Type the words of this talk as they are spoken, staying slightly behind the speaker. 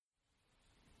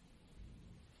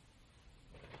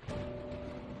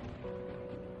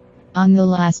On the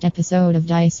last episode of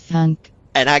Dice Funk.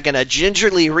 And I'm gonna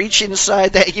gingerly reach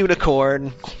inside that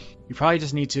unicorn. You probably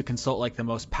just need to consult like the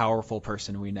most powerful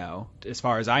person we know. As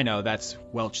far as I know, that's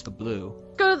Welch the Blue.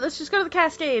 Let's just go to the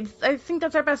Cascades. I think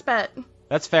that's our best bet.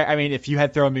 That's fair. I mean, if you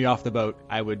had thrown me off the boat,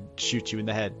 I would shoot you in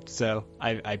the head. So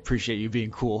I appreciate you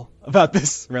being cool about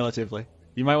this, relatively.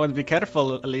 You might want to be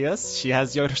careful, Alias. She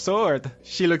has your sword.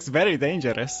 She looks very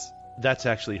dangerous. That's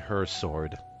actually her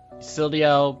sword.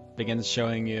 Sildiel begins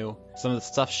showing you some of the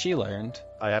stuff she learned.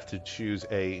 I have to choose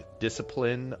a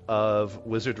discipline of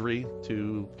wizardry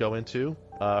to go into.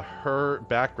 Her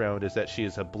background is that she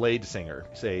is a blade singer.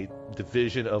 It's a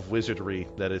division of wizardry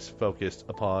that is focused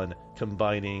upon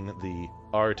combining the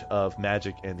art of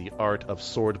magic and the art of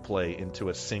swordplay into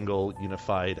a single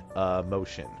unified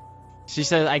motion. She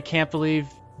says, I can't believe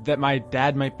that my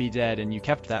dad might be dead and you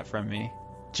kept that from me.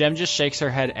 Jem just shakes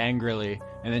her head angrily,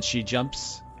 and then she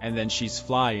jumps, and then she's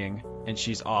flying, and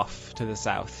she's off to the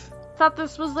south. Thought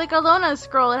this was like a Lona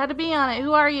scroll. It had to be on it.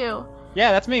 Who are you?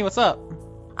 Yeah, that's me. What's up?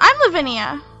 I'm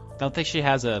Lavinia. Don't think she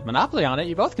has a monopoly on it.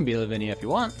 You both can be Lavinia if you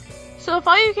want. So if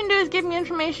all you can do is give me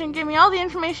information, give me all the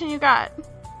information you got.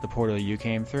 The portal you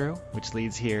came through, which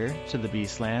leads here to the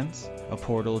Beastlands. A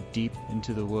portal deep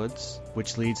into the woods,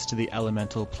 which leads to the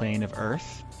elemental plane of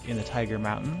Earth in the Tiger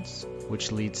Mountains,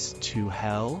 which leads to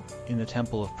Hell in the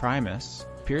Temple of Primus.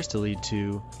 Appears to lead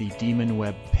to the Demon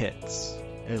Web Pits,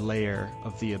 a layer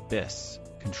of the Abyss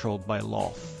controlled by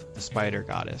Lolth, the spider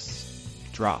goddess.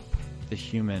 Drop, the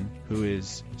human who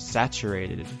is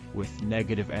saturated with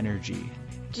negative energy.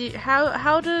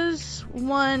 How does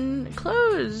one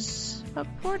close a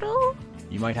portal?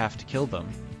 You might have to kill them.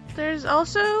 There's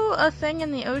also a thing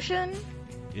in the ocean.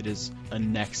 It is a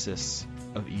nexus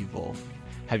of evil.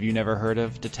 Have you never heard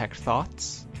of Detect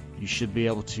Thoughts? You should be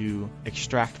able to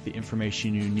extract the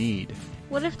information you need.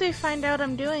 What if they find out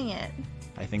I'm doing it?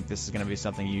 I think this is going to be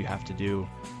something you have to do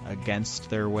against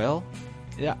their will.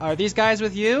 Yeah, are these guys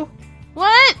with you?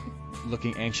 What?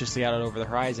 Looking anxiously out over the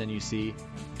horizon, you see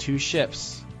two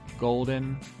ships,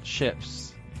 golden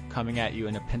ships, coming at you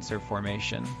in a pincer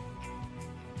formation.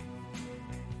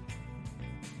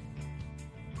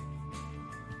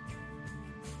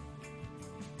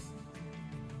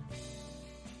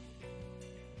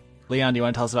 Leon, do you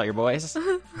want to tell us about your boys?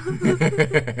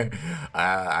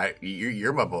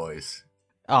 You're my boys.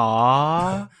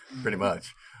 Aww. Pretty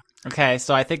much. Okay,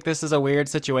 so I think this is a weird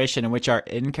situation in which our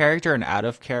in-character and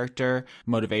out-of-character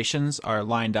motivations are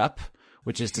lined up,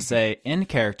 which is to say, in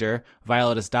character,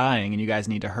 Violet is dying and you guys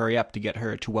need to hurry up to get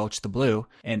her to Welch the Blue.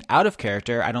 And out of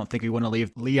character, I don't think we want to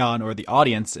leave Leon or the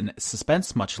audience in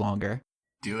suspense much longer.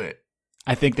 Do it.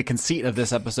 I think the conceit of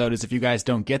this episode is if you guys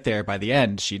don't get there by the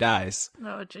end, she dies.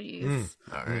 Oh, jeez.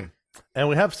 All right. And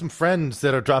we have some friends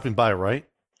that are dropping by, right?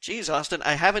 Jeez, Austin,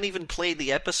 I haven't even played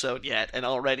the episode yet, and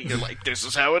already you're like, this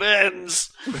is how it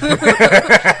ends!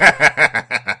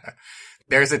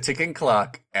 There's a ticking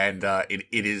clock, and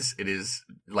it is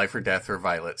life or death for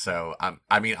Violet, so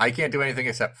I can't do anything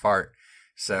except fart,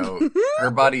 so her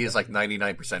body is like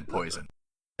 99% poison.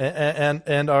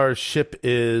 And our ship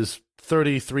is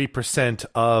 33%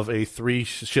 of a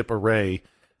 3-ship array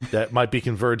that might be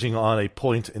converging on a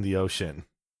point in the ocean.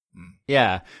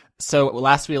 Yeah. So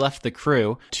last we left the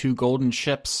crew, 2 golden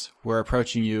ships were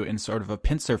approaching you in sort of a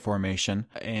pincer formation.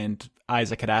 And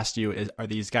Isaac had asked you, are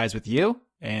these guys with you?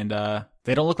 And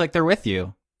they don't look like they're with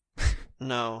you.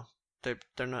 No, they're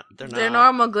not. They're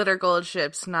normal glitter gold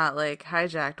ships, not like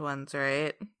hijacked ones,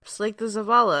 right? It's like the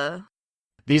Zavala.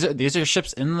 These are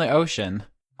ships in the ocean.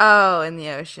 Oh, in the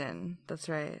ocean. That's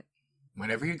right.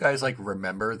 Whenever you guys like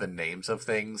remember the names of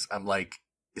things, I'm like,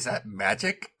 is that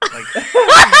magic? Like,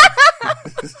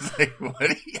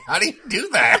 like how do you do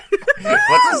that?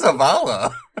 What's a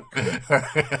Zavala? All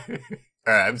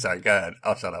right, I'm sorry. Go ahead.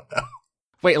 I'll shut up now.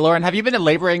 Wait, Lauren, have you been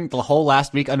laboring the whole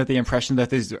last week under the impression that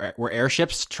these were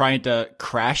airships trying to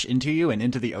crash into you and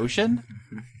into the ocean?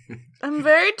 I'm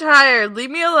very tired. Leave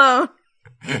me alone.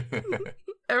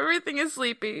 Everything is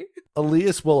sleepy.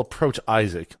 Alias will approach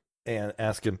Isaac and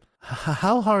ask him,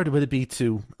 how hard would it be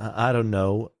to, I don't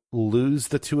know, lose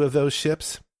the 2 of those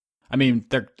ships? I mean,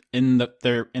 they're in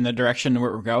the direction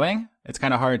where we're going. It's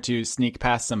kind of hard to sneak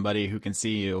past somebody who can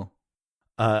see you.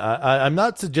 I'm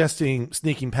not suggesting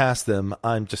sneaking past them.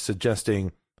 I'm just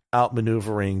suggesting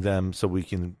outmaneuvering them so we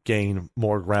can gain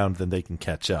more ground than they can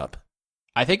catch up.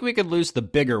 I think we could lose the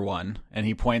bigger one, and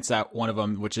he points out one of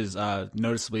them, which is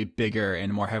noticeably bigger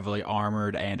and more heavily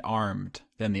armored and armed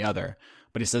than the other.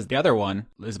 But he says the other one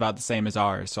is about the same as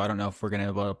ours, so I don't know if we're going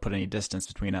to be able to put any distance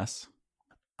between us.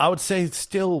 I would say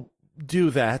still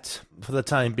do that for the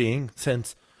time being,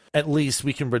 since at least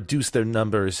we can reduce their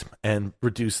numbers and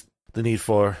reduce the need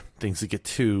for things to get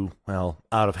too, out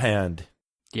of hand.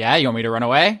 Yeah, you want me to run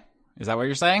away? Is that what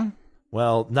you're saying?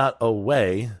 Well, not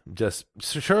away, just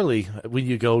surely when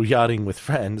you go yachting with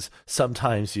friends,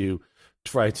 sometimes you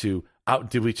try to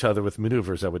outdo each other with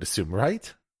maneuvers, I would assume,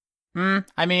 right?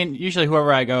 I mean, usually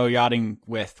whoever I go yachting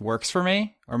with works for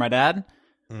me or my dad.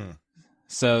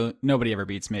 So nobody ever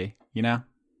beats me, you know?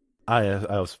 I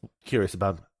was curious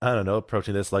about, I don't know,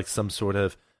 approaching this like some sort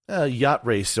of yacht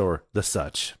race or the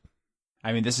such.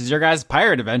 I mean, this is your guys'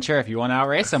 pirate adventure. If you want to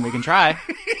outrace them, we can try.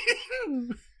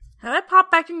 Have I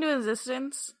popped back into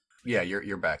existence? Yeah,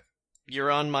 you're back.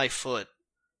 You're on my foot.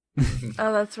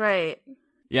 Oh, that's right.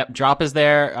 Yep, Drop is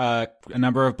there. A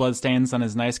number of bloodstains on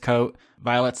his nice coat.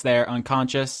 Violet's there,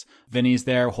 unconscious. Vinny's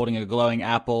there, holding a glowing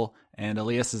apple. And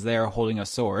Alias is there, holding a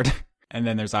sword. And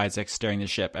then there's Isaac steering the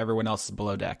ship. Everyone else is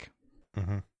below deck.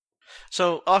 Mm-hmm.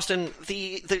 So, Austin,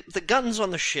 the guns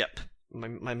on the ship,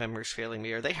 my memory's failing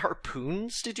me, are they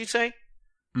harpoons, did you say?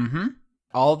 Mm-hmm.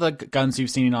 All the guns you've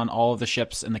seen on all of the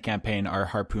ships in the campaign are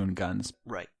harpoon guns.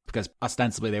 Right. Because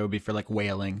ostensibly they would be for, like,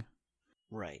 whaling.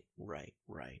 Right.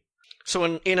 So,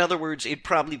 in other words, it'd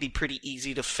probably be pretty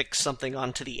easy to fix something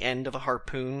onto the end of a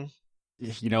harpoon.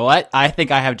 You know what? I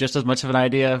think I have just as much of an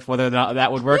idea of whether or not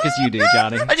that would work as you do,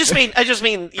 Johnny. I just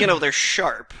mean, they're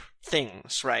sharp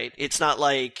things, right? It's not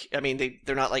like,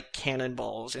 they're not like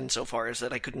cannonballs insofar as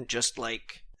that I couldn't just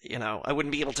like, I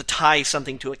wouldn't be able to tie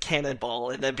something to a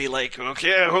cannonball and then be like,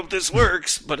 okay, I hope this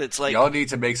works. But it's like, y'all need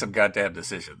to make some goddamn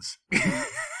decisions.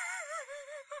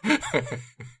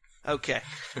 okay.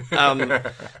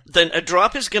 Then a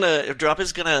drop is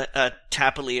gonna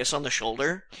tap Elias on the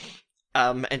shoulder,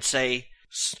 and say,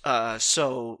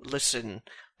 so listen,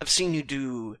 I've seen you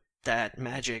do that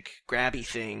magic grabby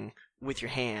thing with your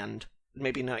hand.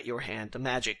 Maybe not your hand, the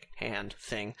magic hand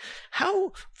thing.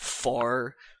 How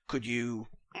far could you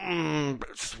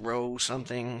throw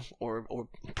something or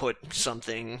put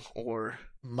something or...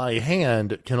 My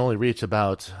hand can only reach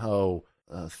about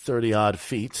 30-odd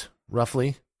feet,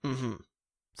 roughly. Mm-hmm.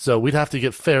 So we'd have to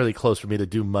get fairly close for me to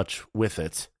do much with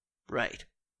it. Right.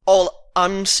 All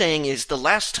I'm saying is the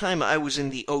last time I was in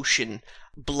the ocean,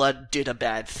 blood did a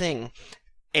bad thing.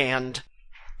 And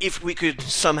if we could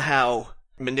somehow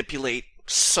manipulate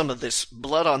some of this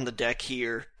blood on the deck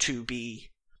here to be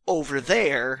over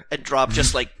there and drop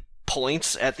just like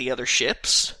points at the other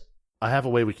ships. I have a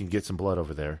way we can get some blood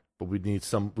over there, but we need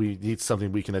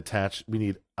something we can attach.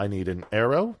 I need an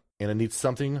arrow, and I need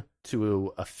something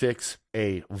to affix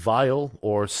a vial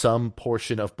or some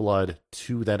portion of blood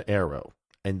to that arrow.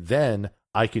 And then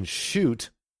I can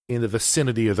shoot in the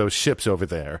vicinity of those ships over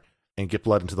there and get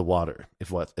blood into the water,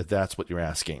 if that's what you're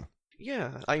asking.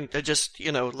 Yeah, I just,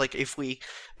 like if we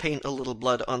paint a little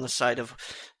blood on the side of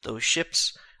those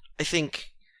ships, I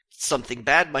think something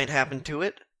bad might happen to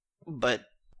it, but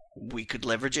we could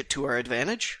leverage it to our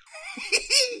advantage.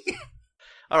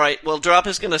 All right, well, Drop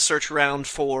is going to search around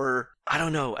for, I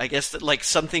don't know, I guess that like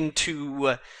something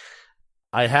to...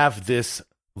 I have this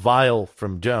vial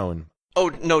from Joan. Oh,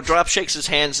 no, Drop shakes his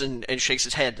hands and shakes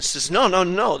his head and says,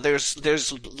 no,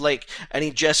 there's like, and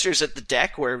he gestures at the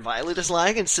deck where Violet is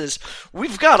lying and says,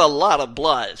 we've got a lot of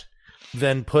blood.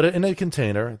 Then put it in a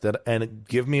container and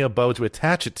give me a bow to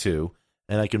attach it to,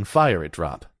 and I can fire it,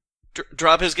 Drop.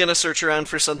 Drop is going to search around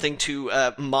for something to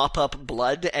mop up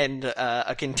blood and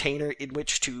a container in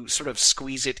which to sort of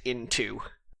squeeze it into.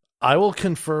 I will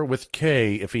confer with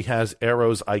Kay if he has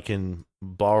arrows I can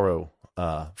borrow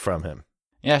from him.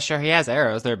 Yeah, sure, he has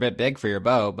arrows. They're a bit big for your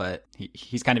bow, but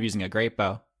he's kind of using a great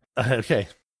bow. Okay.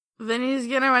 Vinny's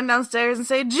gonna run downstairs and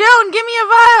say, Joan, give me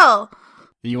a vial!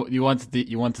 You want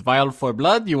the vial for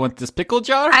blood? You want this pickle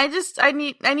jar? I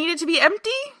need it to be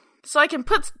empty so I can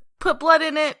put blood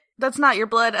in it. That's not your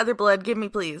blood, other blood. Give me,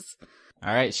 please.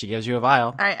 All right, she gives you a vial.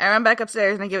 All right, I run back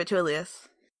upstairs and I give it to Alias.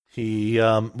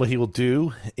 What he will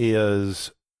do is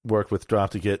work with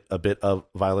Drop to get a bit of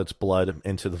Violet's blood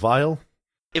into the vial.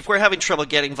 If we're having trouble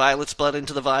getting Violet's blood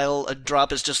into the vial, a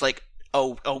Drop is just like,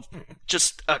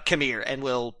 just come here, and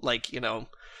will,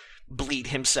 bleed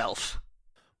himself.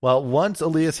 Well, once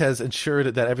Elias has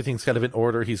ensured that everything's kind of in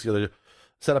order, he's going to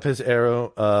set up his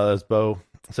arrow, his bow,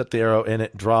 set the arrow in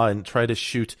it, draw, and try to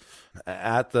shoot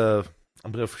I'm going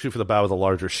to shoot for the bow of the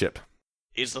larger ship.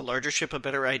 Is the larger ship a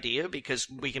better idea? Because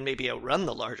we can maybe outrun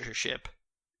the larger ship.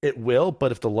 It will,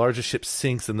 but if the larger ship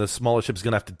sinks, then the smaller ship's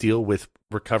going to have to deal with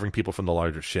recovering people from the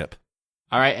larger ship.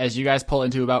 All right, as you guys pull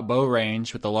into about bow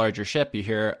range with the larger ship, you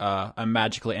hear a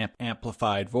magically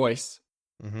amplified voice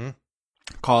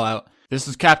call out, "This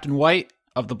is Captain White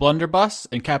of the Blunderbuss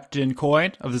and Captain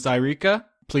Coin of the Zyreka.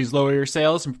 Please lower your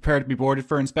sails and prepare to be boarded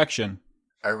for inspection."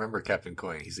 I remember Captain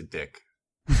Coin. He's a dick.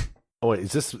 Oh, wait,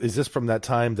 is this from that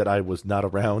time that I was not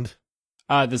around?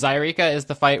 The Zyrika is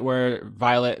the fight where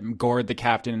Violet gored the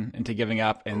captain into giving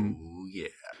up, and Oh, yeah.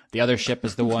 the other ship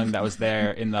is the one that was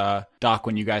there in the dock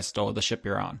when you guys stole the ship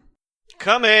you're on.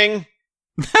 Coming!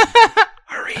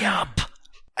 Hurry up!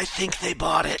 I think they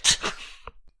bought it.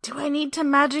 Do I need to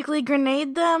magically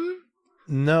grenade them?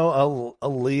 No,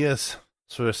 Alias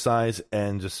sort of sighs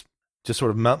and just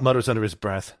sort of mutters under his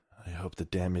breath, I hope the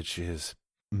damage is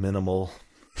minimal.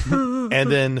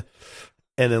 and then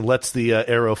lets the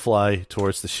arrow fly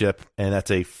towards the ship, and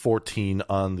that's a 14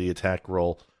 on the attack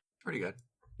roll. Pretty good.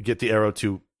 Get the arrow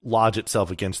to lodge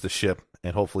itself against the ship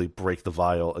and hopefully break the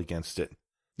vial against it.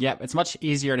 Yeah, it's much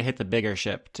easier to hit the bigger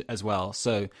ship as well.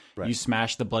 So Right. you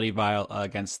smash the bloody vial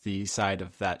against the side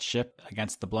of that ship,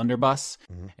 against the blunderbuss,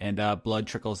 and blood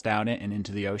trickles down it and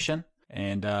into the ocean.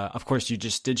 And of course, you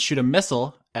just did shoot a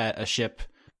missile at a ship,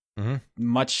 a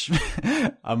much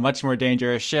more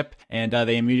dangerous ship, and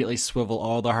they immediately swivel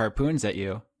all the harpoons at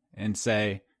you and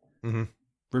say,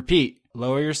 repeat,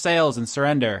 lower your sails and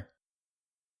surrender.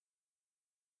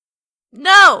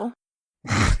 No!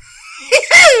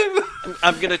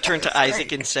 I'm going to turn to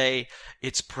Isaac and say,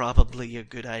 it's probably a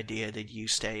good idea that you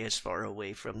stay as far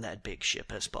away from that big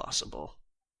ship as possible.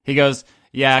 He goes,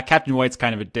 yeah, Captain White's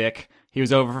kind of a dick. He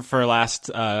was over for last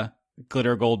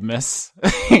glitter gold miss.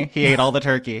 He ate all the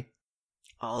turkey.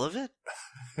 All of it?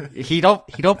 He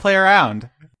don't play around.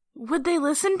 Would they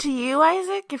listen to you,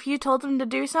 Isaac, if you told them to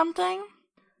do something?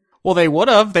 Well, they would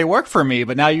have. They work for me,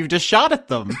 but now you've just shot at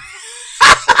them.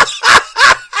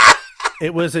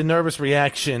 It was a nervous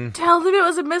reaction. Tell them it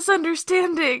was a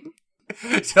misunderstanding.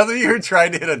 Tell them you were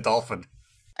trying to hit a dolphin.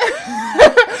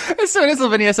 As soon as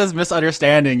Lavinia says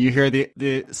misunderstanding, you hear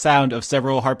the sound of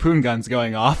several harpoon guns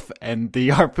going off and the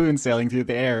harpoon sailing through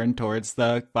the air and towards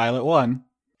the Violet One.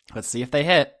 Let's see if they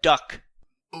hit. Duck.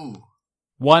 Ooh.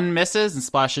 One misses and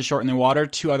splashes short in the water.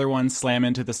 Two other ones slam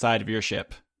into the side of your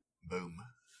ship. Boom.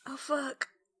 Oh, fuck.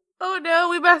 Oh, no,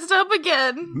 we messed up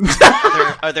again.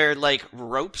 Are there like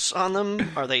ropes on them?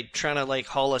 Are they trying to like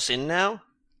haul us in now?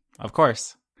 Of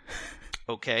course.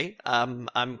 Okay.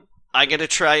 I gotta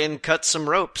try and cut some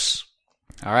ropes.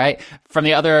 All right. From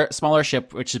the other smaller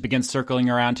ship, which begins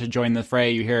circling around to join the fray,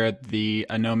 you hear the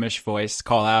gnomish voice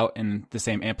call out in the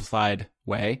same amplified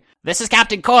way. This is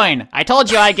Captain Coin. I told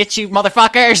you I'd get you,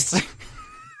 motherfuckers.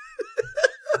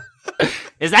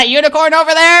 Is that unicorn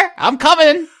over there? I'm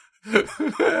coming.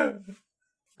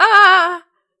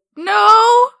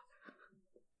 No.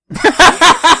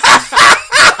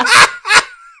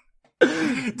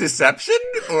 Deception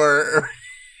or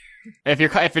If you're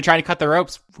trying to cut the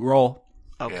ropes, roll.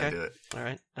 Okay. Yeah, do it. All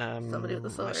right. Somebody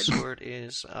with a My sword. sword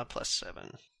is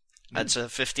 +7. That's a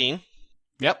 15.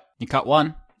 Yep. You cut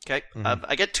one. Okay.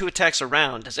 I get 2 attacks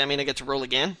around. Does that mean I get to roll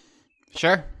again?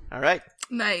 Sure. All right.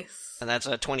 Nice. And that's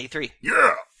a 23.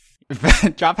 Yeah.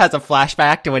 Drop has a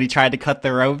flashback to when he tried to cut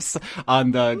the ropes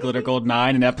on the Glitter Gold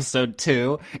 9 in episode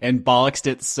 2 and bollocksed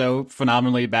it so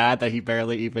phenomenally bad that he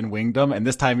barely even winged them. And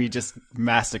this time he just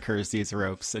massacres these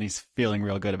ropes and he's feeling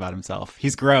real good about himself.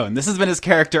 He's grown. This has been his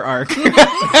character arc.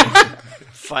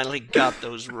 Finally got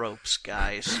those ropes,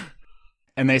 guys.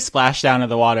 And they splash down into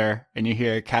the water and you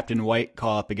hear Captain White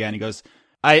call up again. He goes,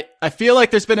 I feel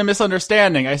like there's been a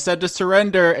misunderstanding. I said to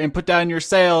surrender and put down your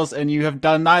sails and you have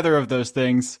done neither of those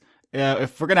things.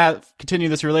 If we're going to continue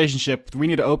this relationship, we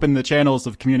need to open the channels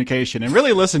of communication and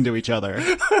really listen to each other.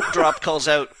 Drop calls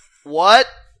out, what?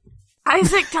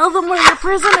 Isaac, tell them we're your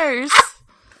prisoners.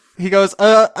 He goes,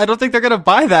 I don't think they're going to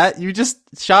buy that. You just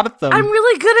shot at them. I'm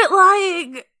really good at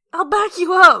lying. I'll back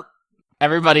you up.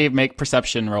 Everybody make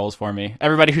perception rolls for me.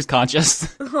 Everybody who's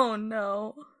conscious. Oh,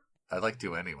 no. I'd like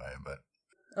to anyway, but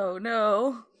Oh,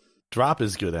 no. Drop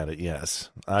is good at it, yes.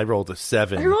 I rolled a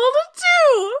 7. I rolled a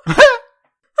 2.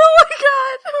 Oh, my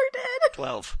God. We're dead.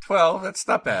 12. 12. That's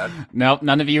not bad. Nope,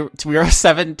 none of you. We were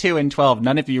 7, 2, and 12.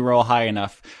 None of you roll high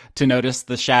enough to notice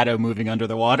the shadow moving under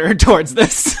the water towards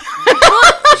this.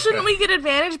 Well, shouldn't we get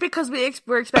advantage because we're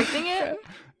expecting it?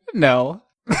 No.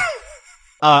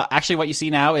 Actually, what you see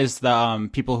now is the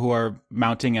people who are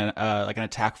mounting an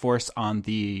attack force on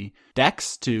the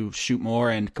decks to shoot more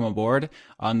and come aboard.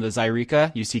 On the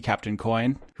Zyrika, you see Captain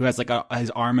Coin, who has his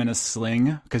arm in a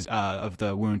sling because of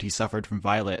the wound he suffered from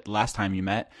Violet last time you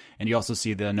met. And you also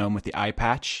see the gnome with the eye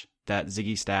patch that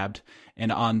Ziggy stabbed.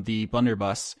 And on the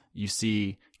blunderbuss, you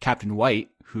see Captain White,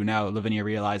 who now Lavinia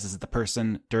realizes is the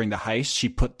person during the heist she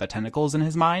put the tentacles in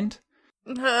his mind.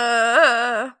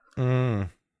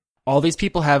 All these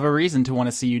people have a reason to want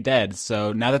to see you dead,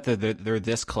 so now that they're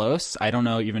this close, I don't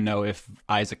even know if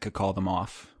Isaac could call them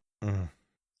off.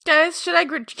 Guys, should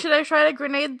I try to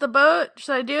grenade the boat?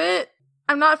 Should I do it?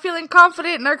 I'm not feeling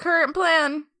confident in our current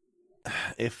plan.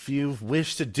 If you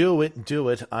wish to do it, do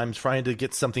it. I'm trying to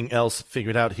get something else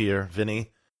figured out here,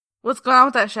 Vinny. What's going on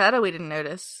with that shadow we didn't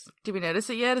notice? Did we notice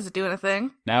it yet? Is it doing a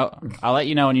thing? No, I'll let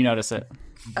you know when you notice it.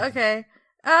 Okay.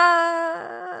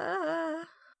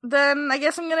 Then I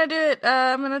guess I'm gonna do it.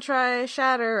 I'm gonna try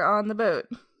shatter on the boat.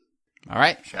 All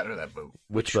right. Shatter that boat.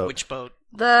 Which boat? Which boat?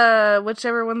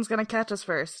 Whichever one's gonna catch us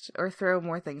first, or throw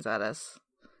more things at us.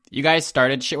 You guys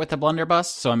started shit with the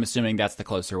blunderbuss, so I'm assuming that's the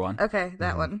closer one. Okay,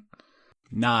 that one.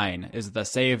 9 is the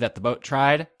save that the boat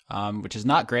tried, which is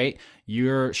not great.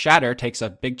 Your shatter takes a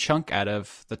big chunk out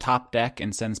of the top deck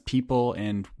and sends people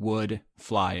and wood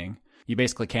flying. You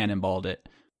basically cannonballed it,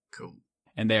 Cool.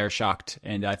 and they are shocked,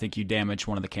 and I think you damage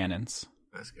one of the cannons.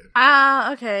 That's good.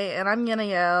 Okay, and I'm gonna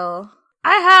yell,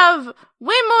 I have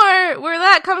way more where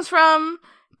that comes from,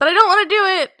 but I don't want to do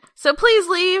it, so please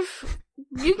leave.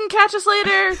 You can catch us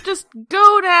later. Just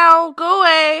go now. Go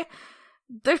away.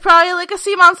 There's probably like a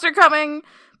sea monster coming.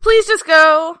 Please just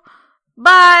go.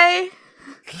 Bye.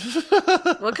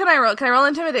 What can I roll? Can I roll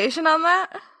intimidation on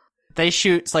that? They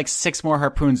shoot like 6 more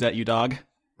harpoons at you, dog.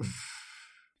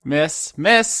 Miss,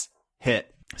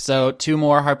 hit. So 2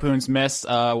 more harpoons miss.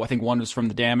 I think one was from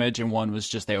the damage and one was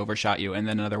just they overshot you. And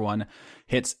then another one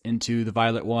hits into the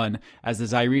violet one as the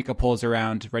Zyrika pulls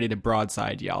around, ready to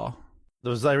broadside y'all.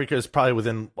 The Zyrika is probably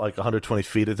within like 120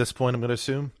 feet at this point, I'm going to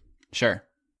assume. Sure.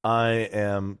 I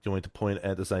am going to point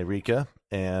at the Zyrika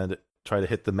and try to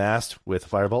hit the mast with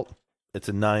Firebolt. It's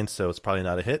a 9, so it's probably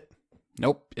not a hit.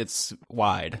 Nope, it's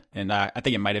wide. And I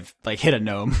think it might have like hit a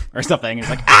gnome or something. It's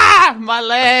like, ah, my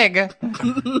leg!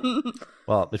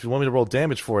 Well, if you want me to roll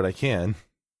damage for it, I can.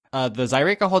 The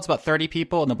Zyrika holds about 30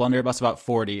 people and the blunderbuss about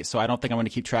 40, so I don't think I'm going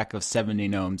to keep track of 70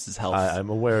 gnomes' health. I'm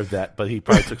aware of that, but he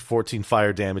probably took 14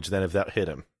 fire damage then if that hit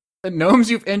him. The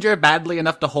gnomes you've injured badly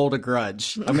enough to hold a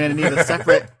grudge. I'm going to need a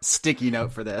separate sticky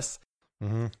note for this.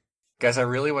 Mm-hmm. Guys, I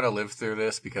really want to live through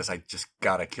this because I just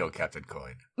gotta kill Captain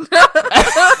Coin.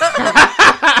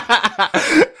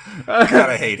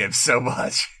 Gotta hate him so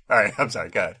much. Alright, I'm sorry,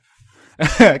 go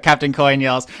ahead. Captain Coin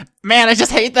yells, man, I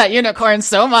just hate that unicorn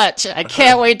so much. I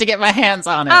can't wait to get my hands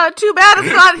on it. Too bad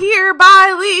it's not here.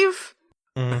 Bye, leave.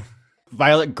 Mm.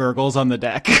 Violet gurgles on the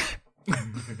deck.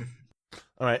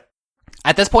 All right.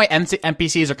 At this point,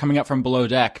 NPCs are coming up from below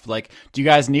deck. Like, do you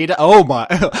guys need? Oh my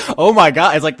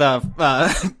god! It's like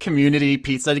the community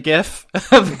pizza gif.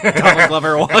 Donald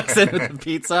Glover walks in with the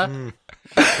pizza.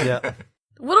 Yeah.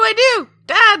 What do I do,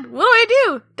 Dad? What do I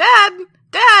do,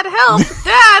 Dad? Help,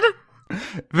 Dad!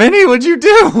 Vinny, what'd you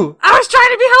do? I was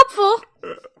trying to be helpful.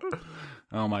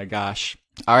 Oh my gosh!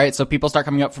 All right, so people start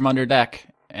coming up from under deck,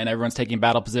 and everyone's taking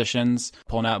battle positions,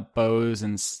 pulling out bows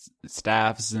and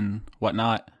staffs and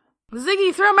whatnot.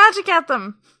 Ziggy, throw magic at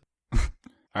them. All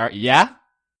right, yeah?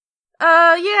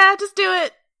 Yeah, just do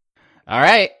it. All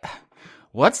right.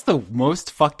 What's the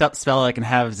most fucked up spell I can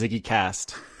have Ziggy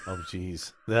cast? Oh,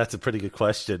 jeez. That's a pretty good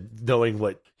question, knowing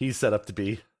what he's set up to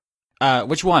be.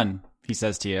 Which one? He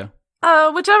says to you.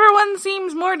 Whichever one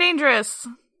seems more dangerous.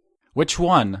 Which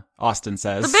one? Austin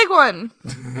says. The big one.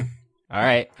 All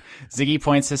right. Ziggy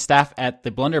points his staff at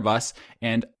the blunderbuss,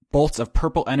 and bolts of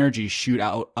purple energy shoot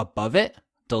out above it.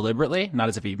 Deliberately, not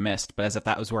as if he missed, but as if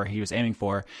that was where he was aiming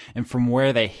for. And from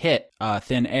where they hit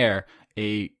thin air,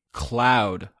 a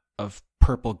cloud of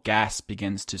purple gas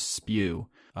begins to spew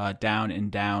down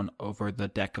and down over the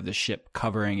deck of the ship,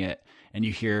 covering it. And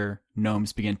you hear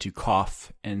gnomes begin to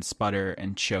cough and sputter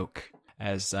and choke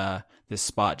as this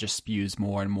spot just spews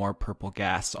more and more purple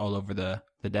gas all over the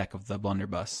deck of the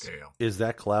blunderbuss. Damn. Is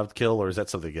that cloud kill or is that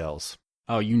something else?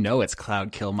 Oh, you know it's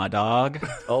cloud kill, my dog.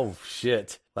 Oh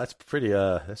shit. That's pretty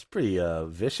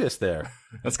vicious there.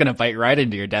 That's gonna bite right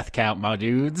into your death count, my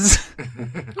dudes.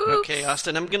 Okay,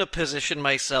 Austin, I'm gonna position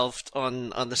myself on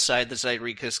the side that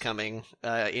Zyrika's coming,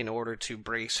 in order to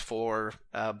brace for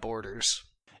borders.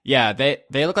 Yeah, they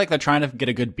look like they're trying to get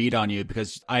a good beat on you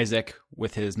because Isaac,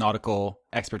 with his nautical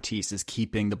expertise, is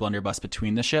keeping the blunderbuss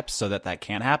between the ships so that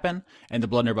can't happen. And the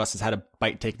blunderbuss has had a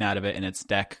bite taken out of it and its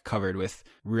deck covered with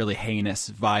really heinous,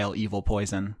 vile, evil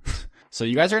poison. So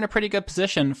you guys are in a pretty good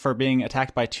position for being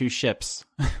attacked by 2 ships.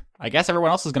 I guess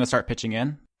everyone else is going to start pitching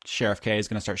in. Sheriff K is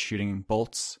going to start shooting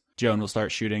bolts. Joan will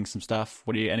start shooting some stuff.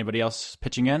 Anybody else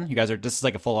pitching in? You guys this is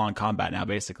like a full-on combat now,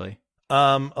 basically.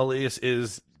 Alias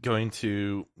is going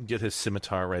to get his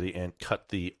scimitar ready and cut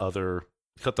the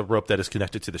rope that is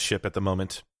connected to the ship at the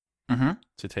moment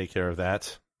to take care of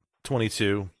that.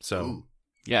 22, so... Ooh.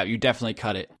 Yeah, you definitely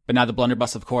cut it. But now the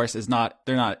blunderbuss, of course, they're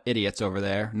not idiots over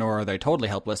there, nor are they totally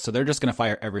helpless, so they're just going to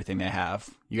fire everything they have.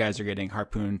 You guys are getting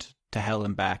harpooned to hell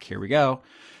and back. Here we go.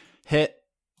 Hit,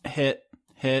 hit,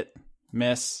 hit,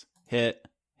 miss, hit,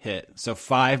 hit. So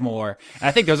 5 more. And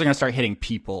I think those are going to start hitting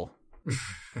people.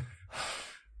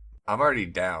 I'm already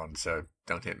down, so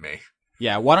don't hit me.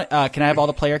 Yeah, can I have all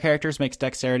the player characters make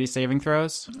dexterity saving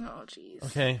throws? Oh, jeez.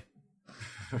 Okay.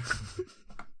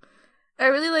 I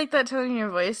really like that tone in your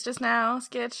voice just now,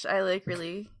 Skitch. I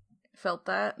really felt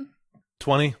that.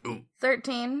 20.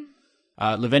 13.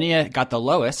 Lavinia got the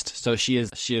lowest, so she is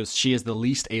the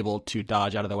least able to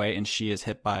dodge out of the way, and she is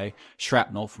hit by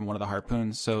shrapnel from one of the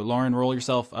harpoons. So Lauren, roll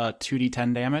yourself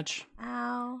 2d10 damage.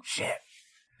 Ow. Shit.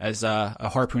 As a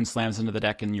harpoon slams into the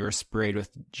deck and you're sprayed with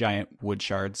giant wood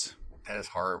shards. That is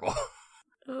horrible.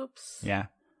 Oops. Yeah.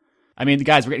 I mean,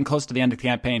 guys, we're getting close to the end of the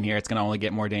campaign here. It's going to only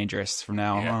get more dangerous from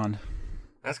now on.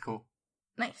 That's cool.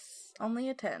 Nice. Only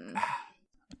a 10.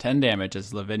 10 damage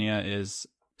as Lavinia is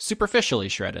superficially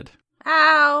shredded.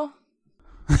 Ow.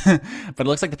 But it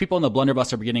looks like the people in the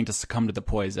blunderbuss are beginning to succumb to the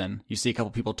poison. You see a couple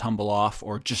people tumble off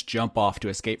or just jump off to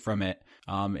escape from it.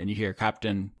 And you hear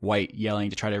Captain White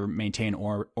yelling to try to maintain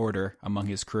order among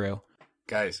his crew.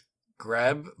 Guys,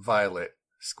 grab Violet,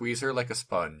 squeeze her like a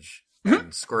sponge,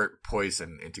 and squirt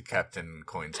poison into Captain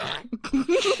Coin's eye.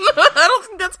 I don't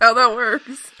think that's how that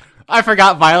works. I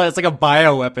forgot Violet. It's like a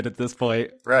bioweapon at this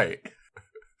point. Right.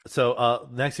 So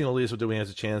next thing Elias will do when he has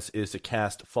a chance is to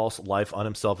cast False Life on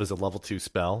himself as a level 2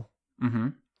 spell. Mm-hmm.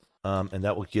 And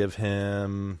that will give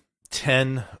him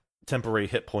 10 temporary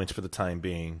hit points for the time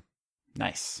being.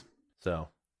 Nice. So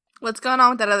What's going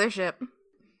on with that other ship?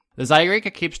 The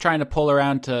Zyrika keeps trying to pull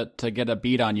around to get a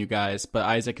beat on you guys, but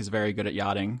Isaac is very good at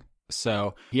yachting.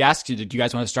 So he asks you, do you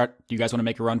guys want to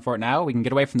make a run for it now? We can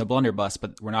get away from the blunderbuss,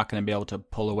 but we're not going to be able to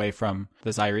pull away from the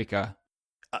Zyrika.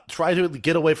 try to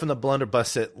get away from the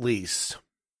blunderbuss at least.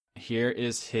 Here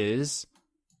is his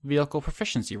vehicle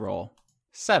proficiency roll.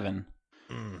 7.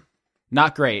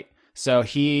 Not great. So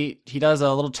he does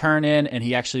a little turn in, and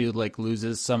he actually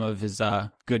loses some of his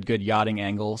good yachting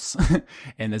angles,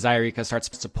 and the Zyrika starts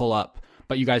to pull up.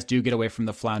 But you guys do get away from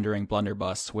the floundering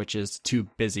blunderbuss, which is too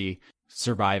busy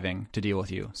surviving to deal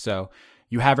with you. So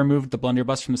you have removed the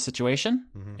blunderbuss from the situation,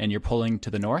 and you're pulling to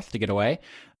the north to get away.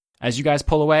 As you guys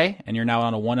pull away, and you're now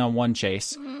on a one-on-one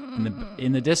chase,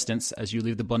 in the distance, as you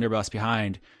leave the blunderbuss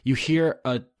behind, you hear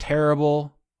a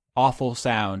terrible, awful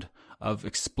sound of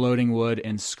exploding wood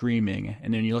and screaming.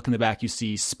 And then you look in the back, you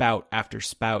see spout after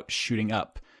spout shooting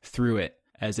up through it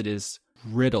as it is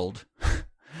riddled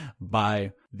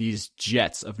by these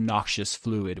jets of noxious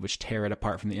fluid which tear it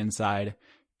apart from the inside,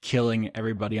 killing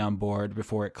everybody on board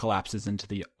before it collapses into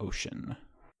the ocean.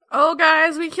 Oh,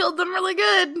 guys, we killed them really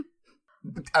good.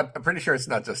 I'm pretty sure it's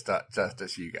not just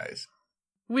you guys.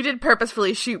 We did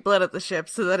purposefully shoot blood at the ship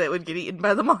so that it would get eaten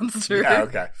by the monster. Yeah,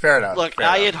 okay. Fair enough. Look, fair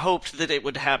I enough. had hoped that it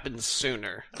would happen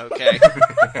sooner, okay?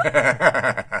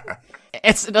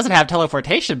 It doesn't have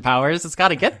teleportation powers. It's got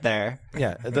to get there.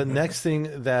 Yeah, the next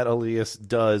thing that Alias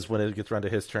does when it gets around to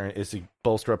his turn is to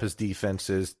bolster up his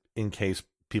defenses in case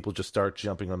people just start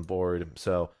jumping on board.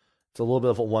 So it's a little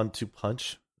bit of a 1-2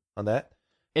 punch on that.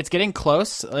 It's getting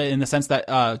close in the sense that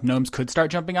gnomes could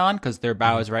start jumping on because their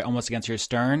bow is right almost against your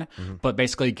stern. But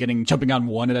basically jumping on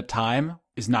one at a time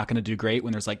is not going to do great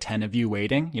when there's 10 of you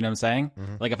waiting. You know what I'm saying?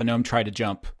 Like if a gnome tried to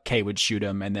jump, Kay would shoot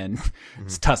him, and then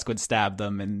Tusk would stab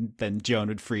them, and then Joan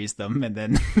would freeze them, and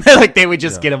then they would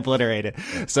just get obliterated.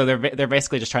 So they're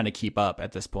basically just trying to keep up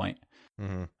at this point.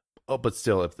 Oh, but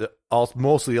still,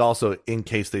 mostly also in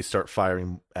case they start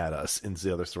firing at us is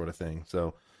the other sort of thing.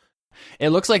 So. It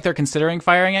looks like they're considering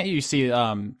firing at you. You see,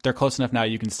 they're close enough now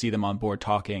you can see them on board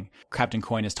talking. Captain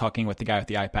Coin is talking with the guy with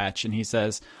the eye patch, and he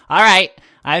says, "All right,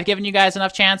 I've given you guys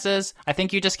enough chances. I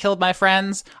think you just killed my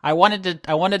friends. I wanted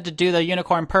to do the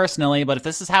unicorn personally, but if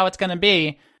this is how it's going to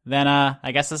be, then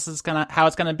I guess this is how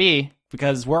it's going to be,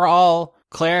 because we're all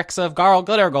clerics of Garl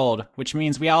Goodergold, which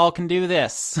means we all can do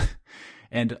this."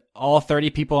 And all 30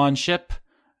 people on ship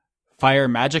fire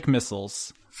magic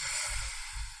missiles.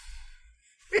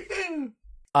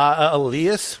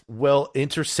 Alias will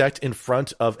intersect in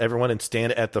front of everyone and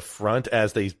stand at the front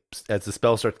as the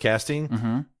spell starts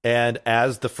casting. And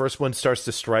as the first one starts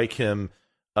to strike him,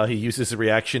 he uses a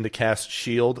reaction to cast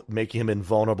shield, making him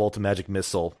invulnerable to magic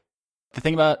missile. The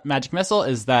thing about magic missile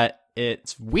is that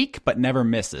it's weak but never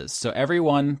misses. So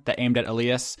everyone that aimed at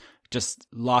Alias just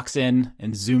locks in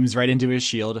and zooms right into his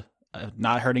shield,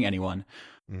 not hurting anyone.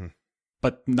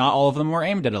 But not all of them were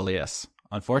aimed at Alias,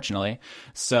 unfortunately.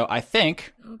 So I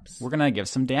think we're going to give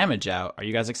some damage out. Are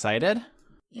you guys excited?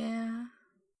 Yeah.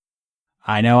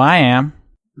 I know I am.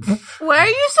 Why are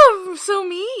you so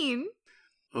mean?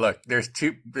 Look, there's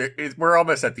two. We're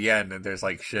almost at the end, and there's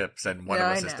ships, and one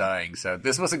Yeah, of us I is know. dying. So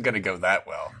this wasn't going to go that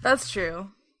well. That's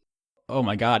true. Oh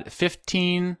my god.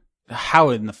 15 How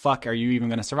in the fuck are you even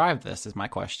going to survive this is my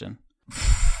question.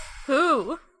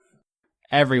 Who?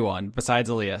 Everyone besides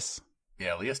Alias.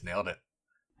 Yeah, Elias nailed it.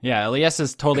 Yeah, Alias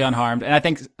is totally unharmed, and I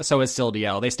think so is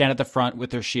Sildiel. They stand at the front with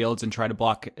their shields and try to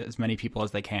block as many people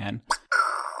as they can.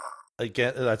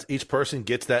 Again, that's each person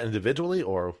gets that individually,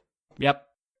 or Yep.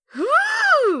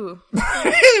 Woo!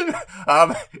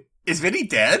 Is Vinny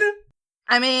dead?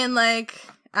 I mean, like,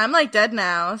 I'm like dead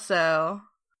now, so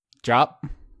Drop.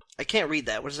 I can't read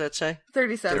that. What does that say?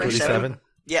 37. 37.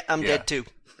 Yeah, I'm Yeah. dead too.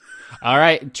 All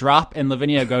right, Drop and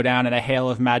Lavinia go down in a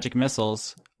hail of magic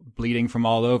missiles, bleeding from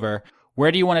all over.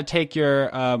 Where do you want to take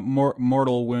your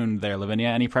mortal wound there, Lavinia?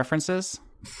 Any preferences?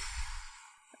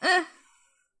 I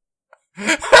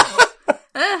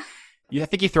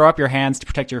think you throw up your hands to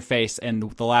protect your face, and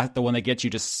the one that gets you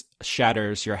just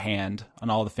shatters your hand on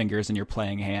all the fingers in your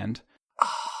playing hand.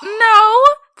 No,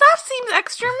 that seems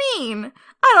extra mean.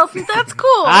 I don't think that's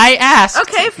cool. I asked.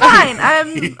 Okay, fine.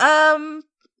 I'm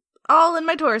all in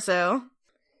my torso.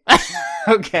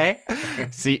 Okay.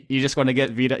 See, you just want to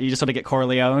get Vita. You just want to get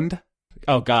Corleoned.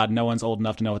 Oh God, no one's old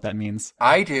enough to know what that means.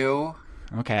 I do.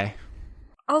 Okay.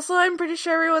 Also, I'm pretty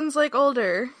sure everyone's like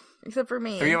older, except for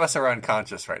me. 3 of us are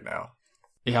unconscious right now.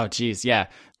 Oh, geez, yeah.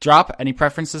 Drop. Any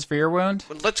preferences for your wound?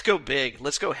 Well, let's go big.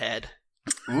 Let's go head.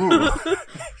 Ooh.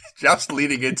 Just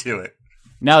leading into it.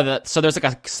 No, so there's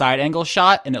like a side angle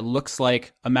shot, and it looks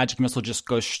like a magic missile just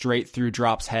goes straight through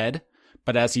Drop's head.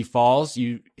 But as he falls,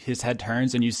 his head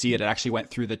turns, and you see it actually went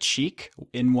through the cheek,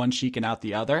 in one cheek and out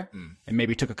the other, and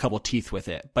maybe took a couple teeth with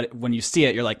it. But when you see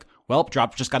it, you're like, well,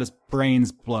 Drop just got his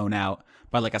brains blown out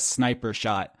by like a sniper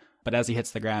shot. But as he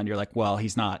hits the ground, you're like, well,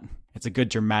 he's not. It's a good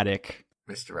dramatic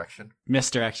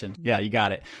misdirection. Yeah, you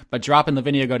got it. But Drop and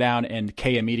Lavinia go down, and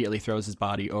Kay immediately throws his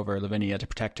body over Lavinia to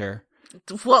protect her.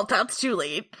 Well, that's too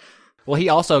late. Well, he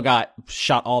also got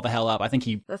shot all the hell up. I think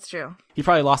That's true. he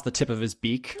probably lost the tip of his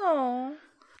beak. Oh.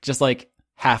 Just like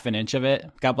half an inch of it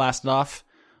got blasted off.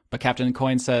 But Captain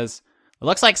Coin says, it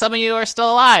looks like some of you are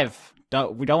still alive.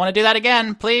 We don't want to do that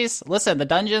again, please. Listen, the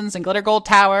dungeons in Glitter Gold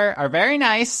Tower are very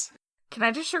nice. Can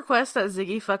I just request that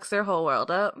Ziggy fucks their whole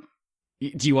world up?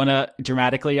 Do you want to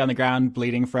dramatically on the ground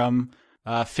bleeding from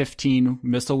 15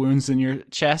 missile wounds in your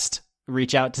chest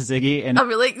reach out to Ziggy and I'll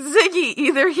be like, Ziggy,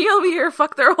 either heal me or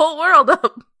fuck their whole world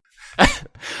up.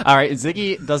 All right,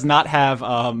 Ziggy does not have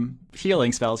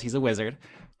healing spells. He's a wizard.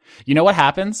 You know what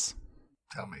happens?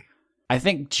 Tell me. I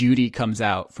think Judy comes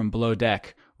out from below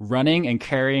deck, running and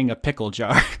carrying a pickle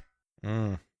jar.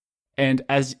 And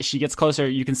as she gets closer,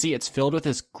 you can see it's filled with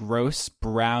this gross,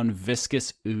 brown,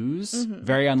 viscous ooze,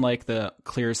 very unlike the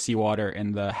clear seawater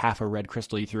and the half a red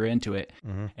crystal you threw into it.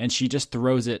 And she just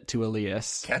throws it to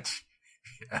Elias. Catch?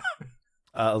 Yeah.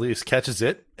 Elias catches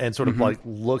it and sort of like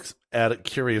looks at it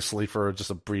curiously for just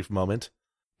a brief moment.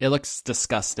 It looks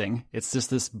disgusting. It's just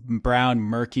this brown,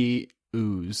 murky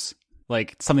ooze,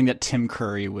 like something that Tim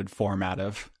Curry would form out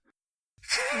of.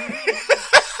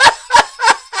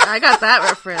 I got that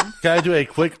reference. Can I do a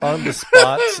quick on the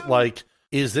spot, like,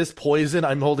 is this poison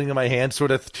I'm holding in my hand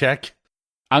sort of check?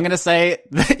 I'm going to say,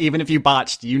 that even if you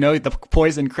botched, you know the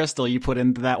poison crystal you put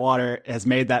into that water has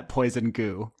made that poison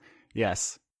goo.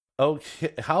 Yes.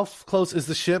 Okay, how close is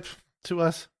the ship to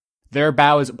us? Their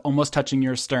bow is almost touching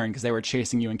your stern because they were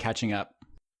chasing you and catching up.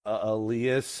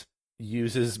 Elias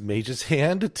uses Mage's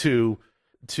Hand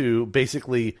to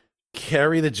basically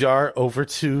carry the jar over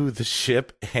to the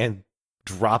ship and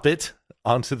drop it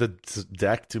onto the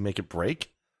deck to make it break.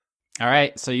 All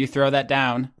right, so you throw that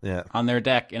down on their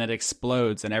deck and it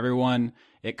explodes, and everyone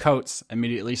it coats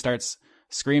immediately starts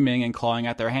screaming and clawing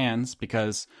at their hands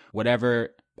because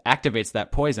whatever activates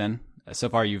that poison. So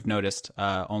far, you've noticed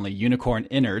only unicorn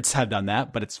innards have done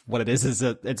that, but it's what it is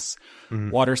that it's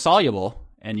water soluble,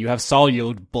 and you have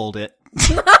solubled it.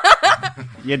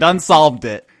 You done solved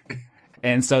it,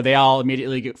 and so they all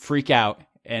immediately freak out.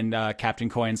 And Captain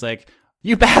Coin's like,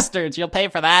 "You bastards! You'll pay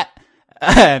for that."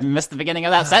 I missed the beginning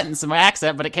of that sentence in my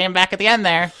accent, but it came back at the end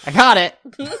there. I got it.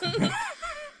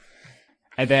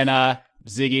 And then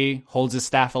Ziggy holds his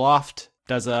staff aloft,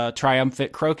 does a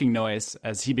triumphant croaking noise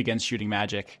as he begins shooting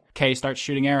magic. Kay starts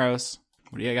shooting arrows.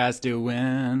 What do you guys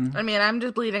doing? I mean, I'm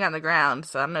just bleeding on the ground,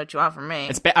 so I don't know what you want from me.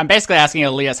 I'm basically asking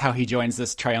Elias how he joins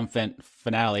this triumphant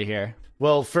finale here.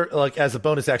 Well, for like as a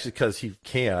bonus, actually, because he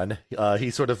can,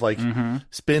 he sort of like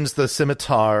spins the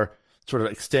scimitar, sort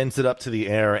of extends it up to the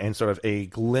air, and sort of a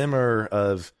glimmer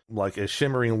of like a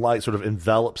shimmering light sort of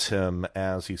envelops him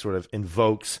as he sort of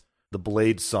invokes the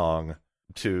blade song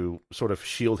to sort of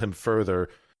shield him further.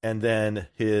 And then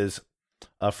his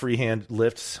free hand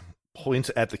lifts,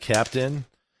 points at the captain,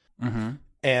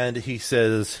 and he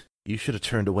says, "You should have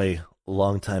turned away a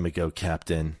long time ago,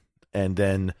 Captain. and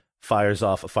then fires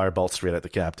off a firebolt straight at the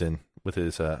captain with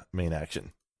his main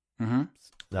action. Mm-hmm.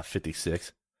 Not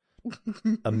 56.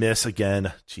 A miss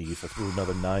again. Jeez, I threw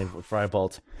another 9 with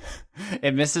firebolt.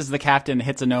 It misses the captain,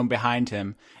 hits a gnome behind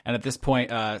him, and at this point,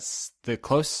 the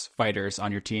close fighters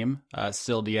on your team,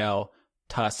 Sildiel,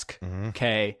 Tusk,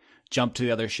 Kay, jump to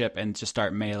the other ship and just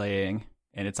start meleeing,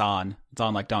 and it's on. It's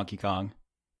on like Donkey Kong.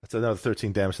 That's another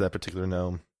 13 damage to that particular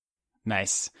gnome.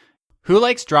 Nice. Who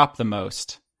likes drop the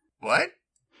most? What?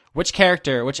 Which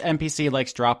NPC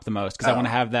likes drop the most? Because I want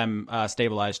to have them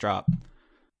stabilize drop.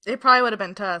 It probably would have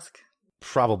been Tusk.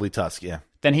 Probably Tusk, yeah.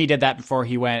 Then he did that before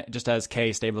he went, just as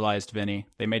Kay stabilized Vinny.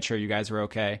 They made sure you guys were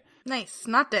okay. Nice.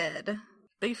 Not dead.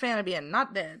 Big fan of being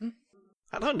not dead.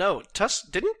 I don't know.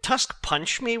 Didn't Tusk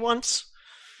punch me once?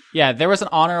 Yeah, there was an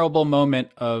honorable moment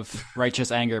of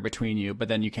righteous anger between you, but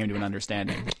then you came to an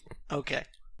understanding. Okay.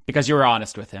 Because you were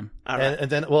honest with him. All right. And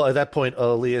then, well, at that point,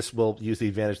 Elias will use the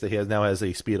advantage that he now has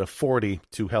a speed of 40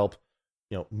 to help,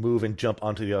 move and jump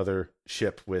onto the other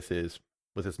ship with his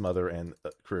mother and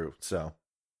crew. So,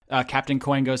 Captain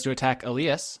Coin goes to attack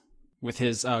Elias with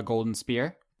his golden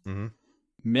spear. Mm-hmm.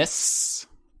 Miss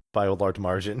by a large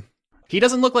margin. He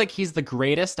doesn't look like he's the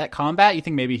greatest at combat. You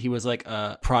think maybe he was like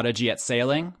a prodigy at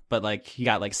sailing, but like he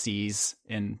got like C's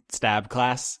in stab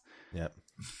class. Yep.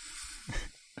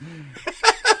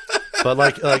 But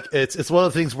like it's one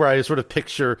of the things where I sort of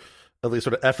picture at least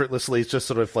sort of effortlessly just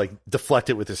sort of like deflect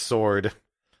it with his sword,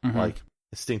 like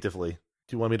instinctively.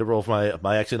 Do you want me to roll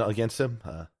my action against him?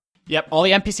 Yep, all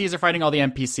the NPCs are fighting all the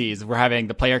NPCs. We're having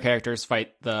the player characters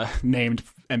fight the named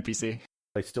NPC.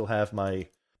 I still have my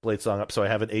Blade Song up, so I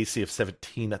have an AC of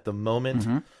 17 at the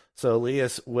moment. So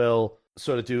Elias will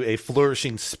sort of do a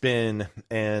flourishing spin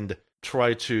and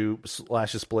try to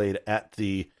slash his blade at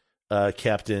the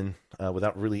captain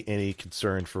without really any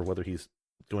concern for whether he's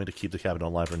going to keep the captain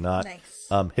alive or not.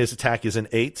 Nice. His attack is an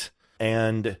 8,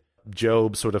 and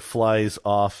Job sort of flies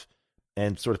off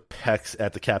and sort of pecks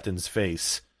at the captain's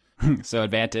face. So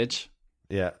advantage.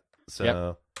 Yeah.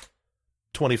 So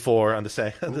 24 on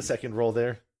the second roll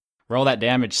there. Roll that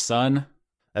damage, son.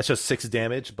 That's just 6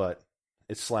 damage, but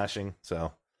it's slashing,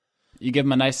 so. You give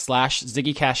him a nice slash.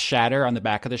 Ziggy casts Shatter on the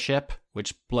back of the ship,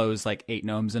 which blows like 8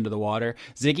 gnomes into the water.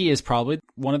 Ziggy is probably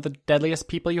one of the deadliest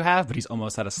people you have, but he's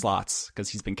almost out of slots because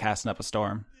he's been casting up a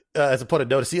storm. As a point of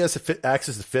notice, he has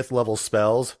access to 5th level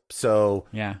spells, so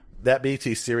yeah, that makes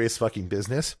he serious fucking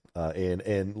business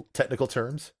in technical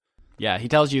terms. Yeah, he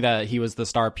tells you that he was the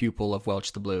star pupil of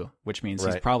Welch the Blue, which means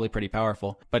he's probably pretty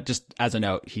powerful. But just as a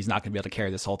note, he's not going to be able to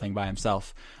carry this whole thing by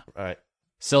himself. Right.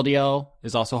 Sildiel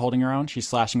is also holding her own. She's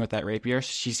slashing with that rapier.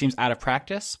 She seems out of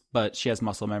practice, but she has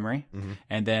muscle memory.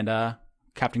 And then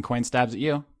Captain Coin stabs at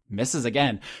you. Misses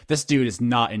again. This dude is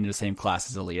not in the same class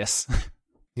as Elias.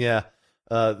 Yeah.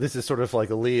 This is sort of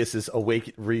like Elias's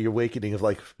reawakening of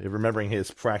like remembering his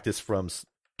practice from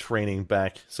training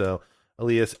back. So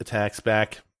Elias attacks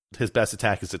back. His best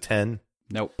attack is a 10.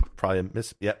 Nope. Probably a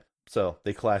miss. Yep. So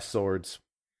they clash swords.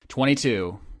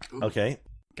 22. Okay.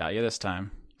 Got you this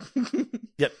time.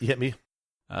 Yep, you hit me.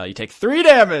 You take 3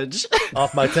 damage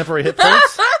off my temporary hit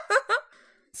points.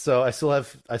 So I still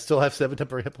have 7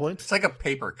 temporary hit points. It's like a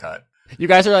paper cut. You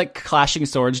guys are like clashing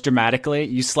swords dramatically.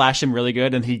 You slash him really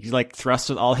good, and he like thrusts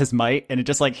with all his might, and it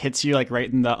just like hits you like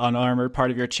right in the unarmored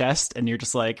part of your chest, and you're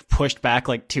just like pushed back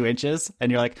like 2 inches,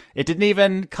 and you're like, it didn't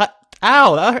even cut.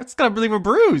 Ow! That's gonna leave a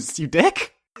bruise, you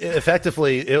dick.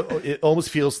 Effectively, it almost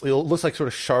feels. It looks like sort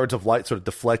of shards of light sort of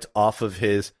deflect off of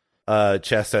his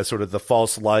chest as sort of the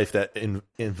false life that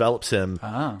envelops him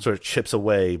sort of chips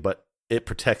away, but it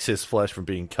protects his flesh from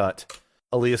being cut.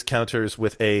 Elias counters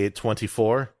with a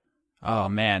 24. Oh,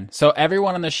 man. So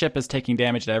everyone on the ship is taking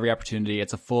damage at every opportunity.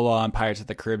 It's a full-on Pirates of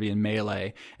the Caribbean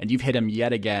melee, and you've hit him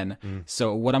yet again.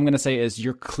 So what I'm going to say is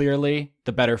you're clearly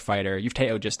the better fighter.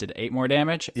 Teo just did 8 more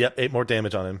damage. Yep, 8 more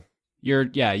damage on him.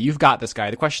 You've got this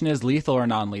guy. The question is lethal or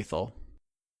non-lethal?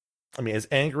 I mean, as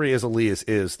angry as Elias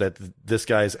is that this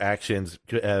guy's actions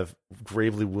could have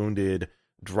gravely wounded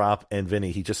Drop and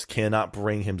Vinny, he just cannot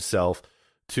bring himself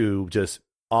to just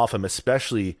off him,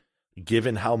 especially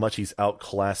given how much he's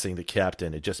outclassing the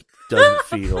captain. It just doesn't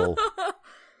feel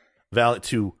valid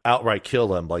to outright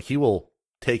kill him. Like, he will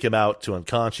take him out to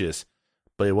unconscious,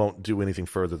 but he won't do anything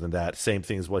further than that. Same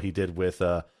thing as what he did with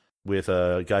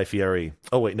Guy Fieri.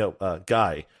 Oh, wait, no,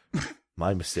 Guy.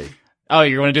 My mistake. Oh,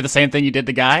 you're going to do the same thing you did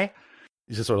to Guy?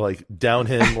 He's just sort of like down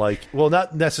him, like, well,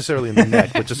 not necessarily in the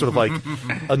neck, but just sort of like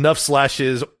enough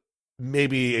slashes,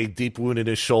 maybe a deep wound in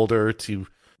his shoulder to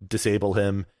disable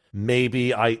him.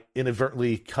 Maybe I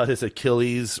inadvertently cut his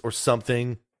Achilles or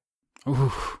something.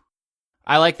 Ooh.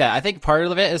 I like that. I think part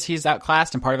of it is he's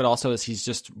outclassed, and part of it also is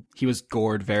he was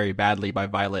gored very badly by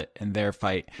Violet in their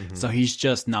fight. Mm-hmm. So he's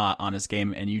just not on his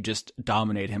game, and you just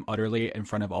dominate him utterly in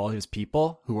front of all his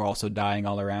people who are also dying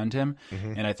all around him.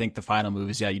 Mm-hmm. And I think the final move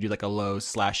is, you do like a low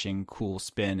slashing cool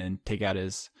spin and take out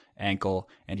his ankle,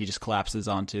 and he just collapses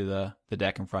onto the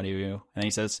deck in front of you. And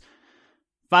he says,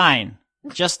 "Fine,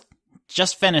 just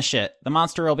finish it. The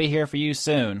monster will be here for you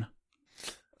soon."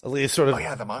 Elias sort of. Oh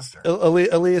yeah, the monster.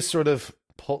 Elias sort of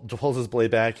pulls his blade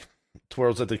back,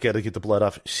 twirls it to get the blood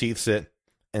off, sheaths it,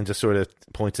 and just sort of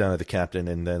points down at the captain,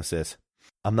 and then says,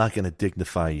 "I'm not going to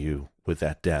dignify you with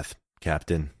that death,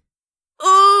 Captain."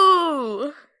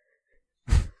 Ooh!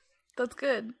 That's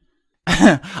good.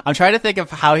 I'm trying to think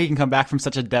of how he can come back from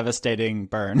such a devastating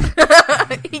burn.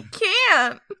 He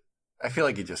can't! I feel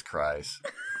like he just cries.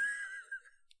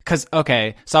 Because,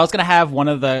 okay, so I was going to have one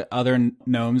of the other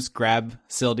gnomes grab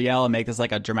Sildiel and make this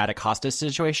like a dramatic hostage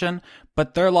situation,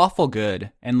 but they're lawful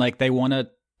good, and like they want to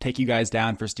take you guys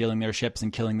down for stealing their ships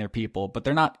and killing their people, but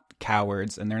they're not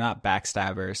cowards and they're not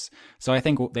backstabbers. So I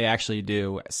think what they actually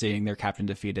do, seeing their captain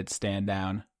defeated, stand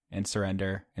down and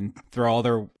surrender and throw all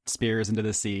their spears into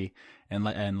the sea and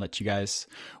let you guys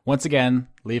once again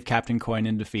leave Captain Coin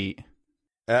in defeat.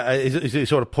 He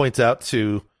sort of points out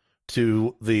to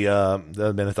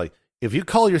the men. It's like, if you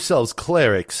call yourselves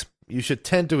clerics, you should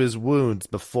tend to his wounds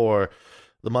before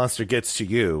the monster gets to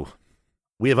you.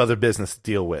 We have other business to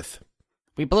deal with.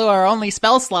 We blew our only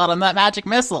spell slot on that magic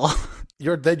missile.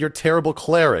 You're terrible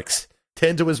clerics.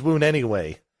 Tend to his wound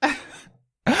anyway.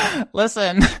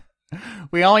 Listen,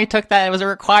 we only took that. It was a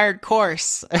required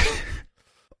course.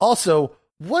 Also,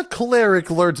 what cleric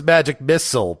learns magic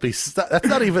missile? That's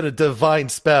not even a divine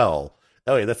spell.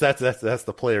 Oh yeah, that's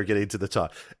the player getting to the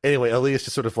top. Anyway, Elias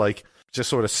just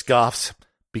sort of scoffs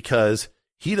because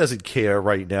he doesn't care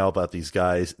right now about these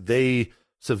guys. They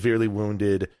severely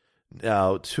wounded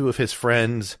two of his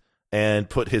friends and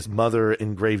put his mother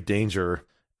in grave danger,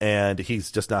 and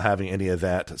he's just not having any of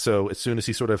that. So as soon as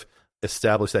he sort of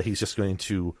established that, he's just going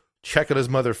to check on his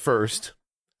mother first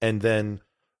and then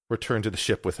return to the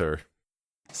ship with her.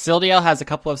 Sildiel has a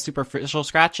couple of superficial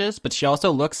scratches, but she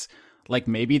also looks like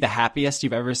maybe the happiest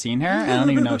you've ever seen her. I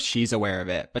don't even know if she's aware of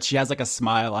it, but she has like a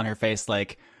smile on her face,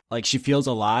 like she feels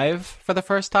alive for the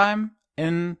first time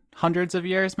in hundreds of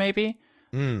years, maybe.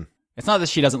 It's not that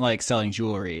she doesn't like selling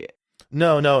jewelry.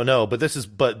 No. But this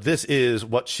is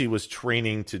what she was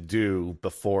training to do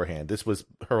beforehand. This was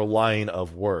her line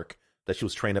of work that she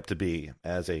was trained up to be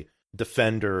as a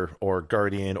defender or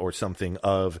guardian or something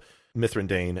of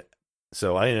Mithrandain.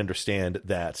 So I understand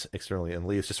that externally. And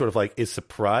Leah's just sort of like is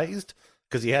surprised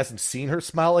because he hasn't seen her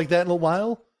smile like that in a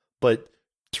while, but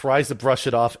tries to brush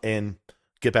it off and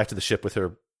get back to the ship with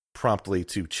her promptly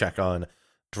to check on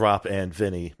Drop and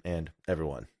Vinny and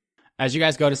everyone. As you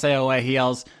guys go to sail away, he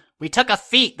yells, "We took a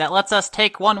feat that lets us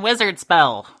take one wizard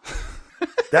spell."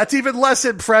 That's even less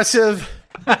impressive.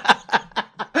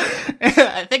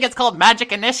 I think it's called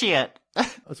Magic Initiate.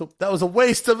 That was a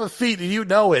waste of a feat, and you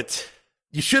know it.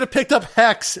 You should have picked up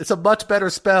Hex. It's a much better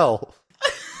spell.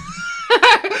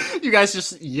 You guys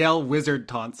just yell wizard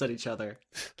taunts at each other.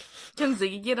 Can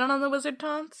Ziggy get on the wizard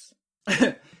taunts?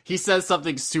 He says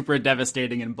something super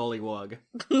devastating in Bullywug.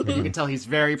 You can tell he's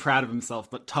very proud of himself,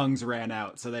 but tongues ran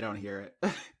out, so they don't hear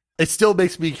it. It still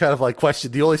makes me kind of like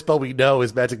question. The only spell we know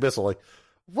is Magic Missile. Like,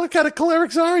 what kind of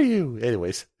clerics are you?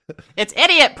 Anyways. It's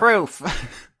idiot proof.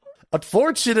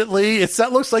 Unfortunately,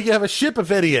 that looks like you have a ship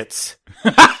of idiots.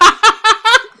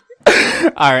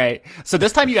 All right. So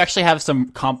this time you actually have some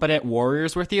competent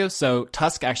warriors with you. So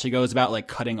Tusk actually goes about like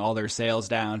cutting all their sails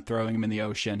down, throwing them in the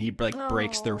ocean. He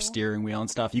breaks their steering wheel and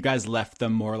stuff. You guys left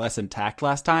them more or less intact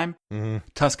last time. Mm-hmm.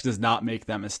 Tusk does not make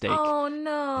that mistake. Oh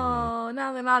no.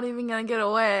 Now they're not even going to get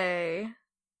away.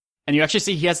 And you actually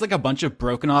see he has like a bunch of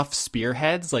broken off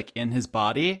spearheads like in his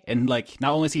body. And like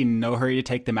not only is he in no hurry to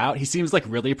take them out, he seems like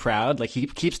really proud. Like he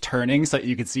keeps turning so that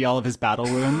you can see all of his battle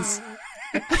wounds.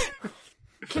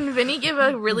 Can Vinny give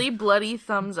a really bloody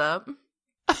thumbs up?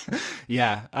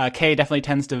 Yeah, Kay definitely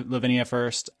tends to Lavinia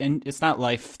first, and it's not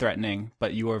life-threatening,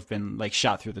 but you have been like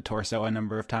shot through the torso a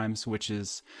number of times, which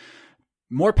is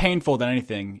more painful than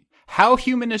anything. How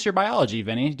human is your biology,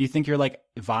 Vinny? Do you think you're like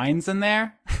vines in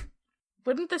there?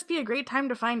 Wouldn't this be a great time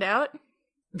to find out?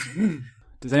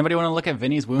 Does anybody want to look at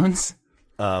Vinny's wounds?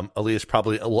 Alias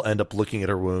probably will end up looking at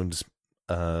her wounds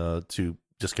to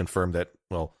just confirm that,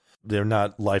 well, they're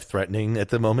not life-threatening at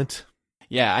the moment.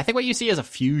 Yeah, I think what you see is a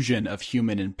fusion of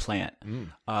human and plant.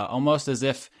 Almost as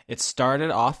if it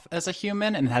started off as a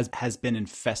human and has been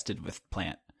infested with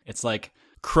plant. It's like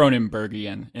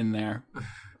Cronenbergian in there.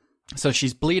 So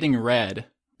she's bleeding red,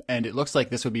 And it looks like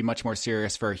this would be much more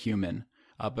serious for a human.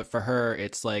 But for her,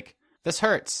 it's like, this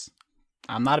hurts.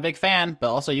 I'm not a big fan,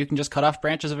 but also you can just cut off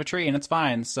branches of a tree and it's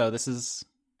fine. So this is...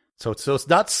 So it's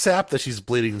not sap that she's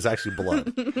bleeding, it's actually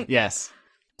blood. Yes.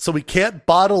 So we can't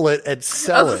bottle it and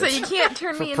sell it. So you can't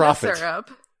turn for me profit. into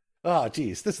syrup. Oh,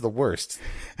 geez, this is the worst.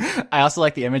 I also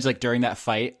like the image, like, during that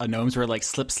fight, gnomes were, like,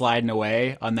 slip-sliding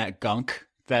away on that gunk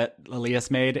that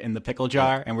Alias made in the pickle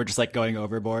jar, and we're just, like, going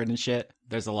overboard and shit.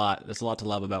 There's a lot to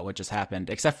love about what just happened,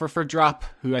 except for Drop,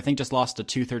 who I think just lost a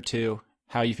tooth or two.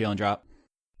 How are you feeling, Drop?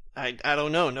 I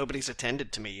don't know. Nobody's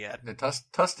attended to me yet.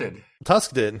 Tusk did.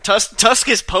 Tusk did. Tusk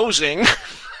is posing.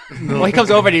 Well, he comes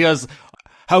over and he goes,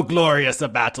 "How glorious a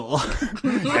battle.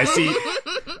 I see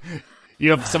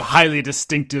you have some highly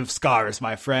distinctive scars,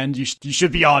 my friend. You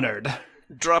should be honored."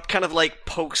 Drop kind of like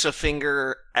pokes a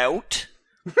finger out.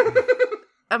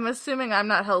 I'm assuming I'm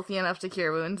not healthy enough to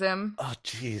cure wounds him. Oh,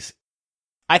 jeez.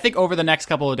 I think over the next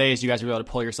couple of days, you guys will be able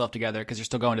to pull yourself together because you're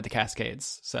still going to the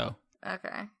Cascades. So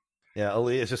Okay. Yeah,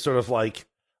 Alias just sort of like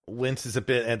winces a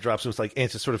bit and drops. It was like, and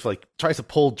just sort of like tries to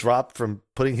pull Drop from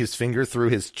putting his finger through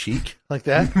his cheek like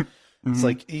that. It's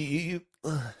like, you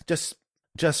just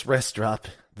rest, Drop.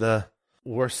 The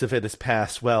worst of it is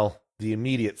past. Well, the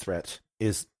immediate threat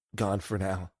is gone for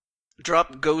now.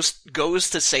 Drop goes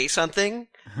to say something,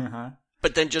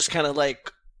 but then just kind of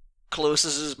like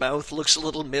closes his mouth, looks a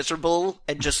little miserable,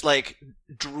 and just like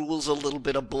drools a little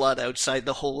bit of blood outside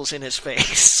the holes in his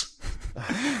face.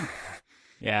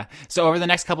 yeah. So over the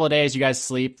next couple of days, you guys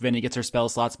sleep. Vinny gets her spell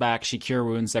slots back. She cure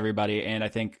wounds everybody, and I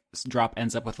think Drop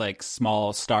ends up with like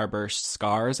small starburst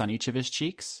scars on each of his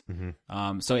cheeks.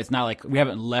 So it's not like we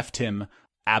haven't left him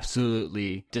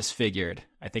absolutely disfigured.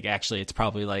 I think actually it's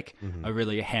probably like a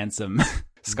really handsome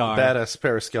scar. Badass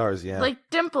pair of scars, yeah. Like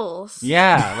dimples.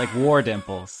 Yeah, like war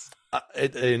dimples.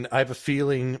 And I have a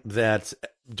feeling that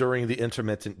during the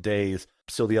intermittent days,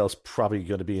 Sildiel's probably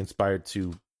going to be inspired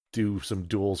to do some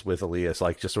duels with Alias,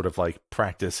 like just sort of like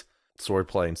practice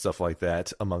swordplay and stuff like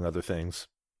that, among other things.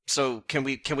 So can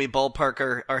we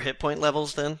ballpark our hit point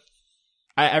levels then?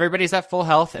 Everybody's at full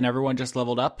health, and everyone just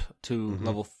leveled up to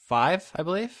level 5, I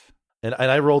believe. And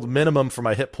I rolled minimum for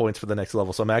my hit points for the next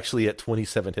level, so I'm actually at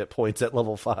 27 hit points at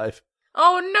level 5.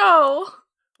 Oh no!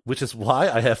 Which is why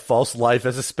I have False Life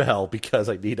as a spell, because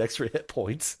I need extra hit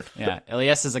points. Yeah,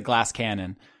 Elias is a glass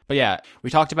cannon. But yeah,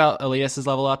 we talked about Elias's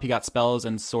level up. He got spells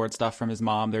and sword stuff from his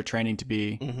mom. They're training to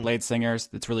be blade singers.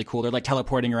 It's really cool. They're like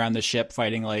teleporting around the ship,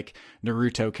 fighting like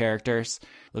Naruto characters.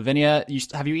 Lavinia,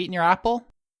 have you eaten your apple?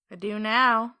 I do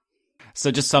now.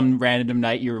 So just some random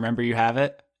night you remember you have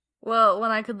it? Well,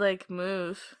 when I could like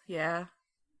move, yeah.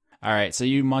 All right, so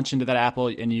you munch into that apple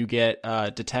and you get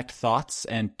Detect Thoughts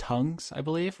and Tongues, I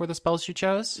believe, were the spells you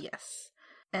chose? Yes.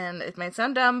 And it might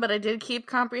sound dumb, but I did keep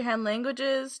Comprehend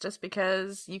Languages just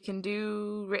because you can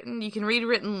read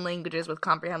written languages with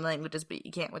Comprehend Languages, but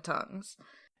you can't with tongues.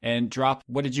 And Drop,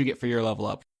 what did you get for your level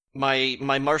up? My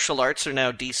martial arts are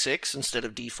now D6 instead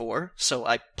of D4, so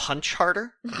I punch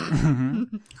harder.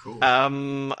 Cool.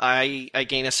 I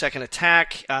gain a second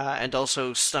attack and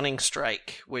also Stunning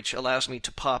Strike, which allows me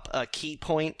to pop a key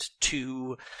point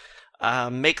to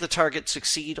make the target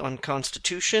succeed on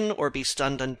Constitution or be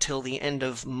stunned until the end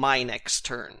of my next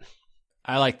turn.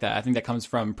 I like that. I think that comes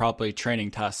from probably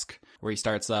training Tusk, where he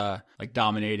starts like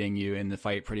dominating you in the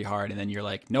fight pretty hard, and then you're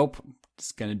like, nope,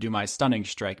 just gonna do my Stunning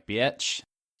Strike, bitch.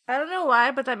 I don't know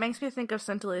why, but that makes me think of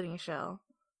Scintillating Shell.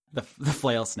 The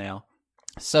flail snail.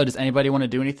 So does anybody want to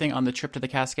do anything on the trip to the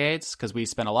Cascades? Because we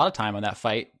spent a lot of time on that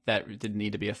fight that didn't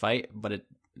need to be a fight, but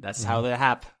that's how they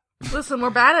happen. Listen,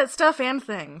 we're bad at stuff and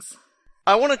things.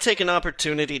 I want to take an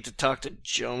opportunity to talk to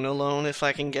Joan alone if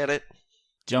I can get it.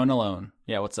 Joan alone.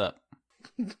 Yeah, what's up?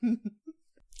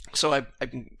 So I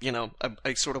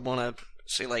sort of want to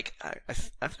say, like,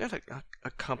 I've got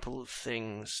a couple of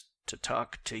things to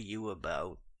talk to you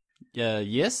about.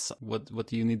 Yes? What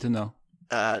do you need to know?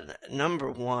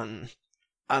 Number one,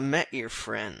 I met your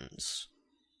friends.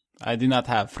 I do not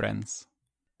have friends.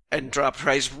 And Drop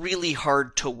tries really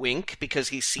hard to wink because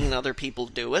he's seen other people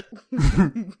do it.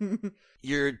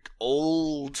 Your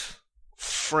old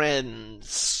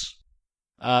friends.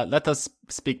 Let us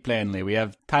speak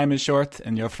plainly. Time is short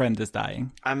and your friend is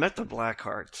dying. I met the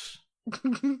Blackhearts.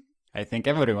 I think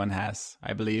everyone has.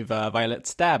 I believe Violet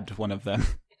stabbed one of them.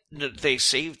 They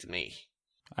saved me.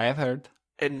 I have heard.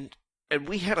 And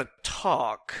we had a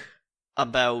talk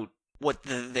about what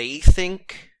they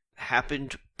think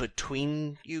happened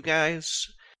between you guys.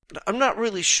 I'm not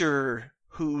really sure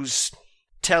who's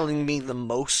telling me the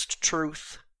most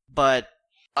truth, but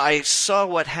I saw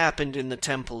what happened in the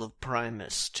Temple of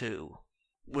Primus, too.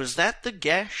 Was that the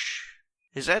Gesh?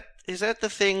 Is that the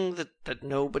thing that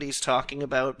nobody's talking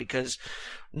about? Because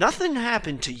nothing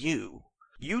happened to you.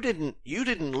 You didn't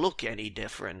look any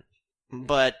different.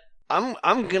 But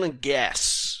I'm gonna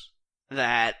guess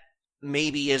that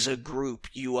maybe as a group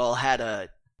you all had a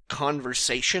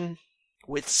conversation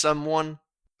with someone.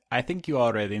 I think you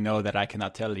already know that I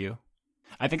cannot tell you.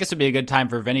 I think this would be a good time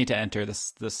for Vinny to enter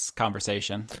this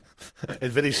conversation.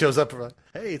 And Vinny shows up.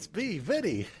 Hey, it's me,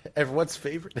 Vinny, everyone's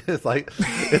favorite. It's like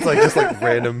just like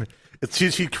random.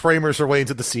 She Kramers her way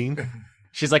into the scene.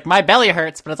 She's like, my belly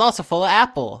hurts, but it's also full of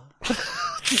apple.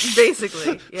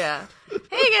 Basically, yeah.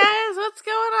 Hey guys, what's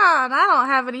going on? I don't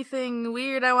have anything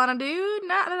weird I want to do.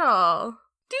 Not at all.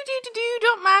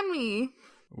 Don't mind me.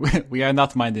 We are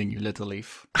not minding you, little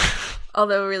leaf.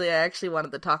 Although, really, I actually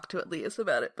wanted to talk to Alias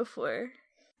about it before.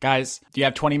 Guys, you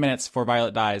have 20 minutes before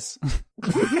Violet dies.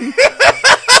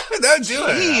 Don't do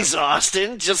it. Jeez,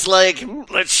 Austin, just like,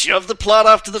 let's shove the plot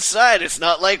off to the side. It's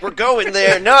not like we're going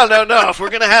there. No. If we're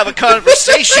going to have a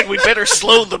conversation, we better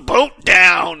slow the boat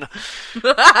down.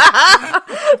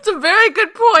 It's a very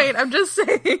good point. I'm just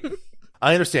saying.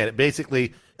 I understand it.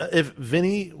 Basically, if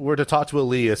Vinny were to talk to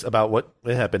Elias about what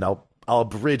happened, I'll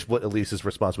abridge what Elias's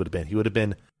response would have been. He would have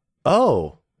been,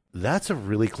 "Oh, that's a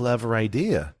really clever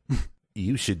idea.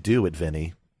 You should do it,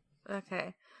 Vinny."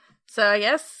 Okay. So I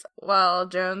guess while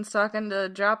Joan's talking to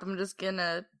Drop, I'm just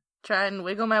gonna try and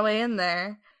wiggle my way in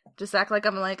there. Just act like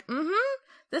I'm like,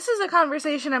 this is a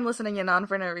conversation I'm listening in on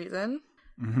for no reason.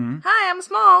 Mm-hmm. Hi, I'm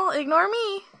small. Ignore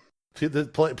me.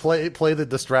 Play the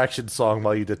distraction song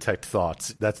while you detect thoughts.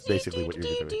 That's basically what you're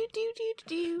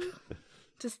doing.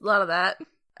 Just a lot of that.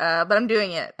 But I'm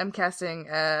doing it. I'm casting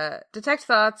Detect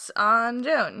Thoughts on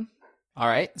Joan. All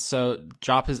right, so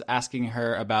Drop is asking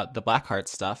her about the Blackheart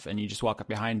stuff, and you just walk up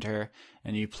behind her,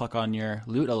 and you pluck on your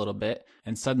lute a little bit,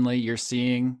 and suddenly you're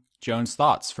seeing Joan's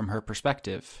thoughts from her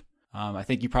perspective. I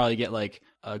think you probably get like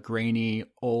a grainy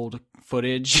old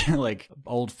footage, like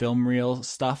old film reel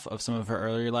stuff of some of her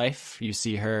earlier life. You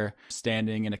see her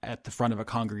standing at the front of a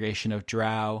congregation of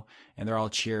drow, and they're all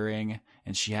cheering,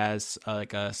 and she has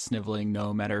like a sniveling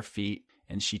gnome at her feet,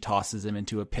 and she tosses him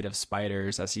into a pit of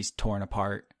spiders as he's torn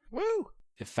apart. Woo!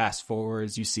 It fast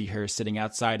forwards, you see her sitting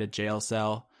outside a jail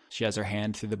cell. She has her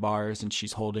hand through the bars, and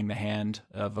she's holding the hand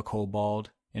of a kobold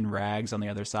in rags on the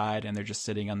other side, and they're just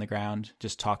sitting on the ground,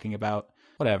 just talking about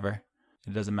whatever.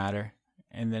 It doesn't matter.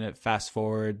 And then it fast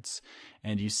forwards,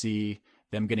 and you see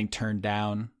them getting turned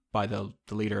down by the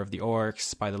leader of the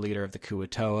orcs, by the leader of the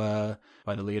Kuatoa,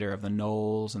 by the leader of the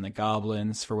gnolls and the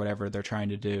goblins for whatever they're trying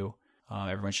to do.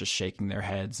 Everyone's just shaking their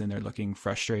heads, and they're looking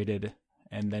frustrated.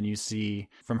 And then you see,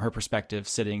 from her perspective,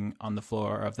 sitting on the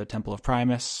floor of the Temple of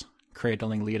Primus,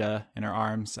 cradling Lita in her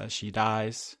arms as she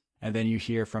dies. And then you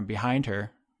hear from behind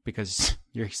her, because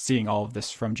you're seeing all of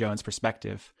this from Joan's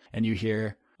perspective, and you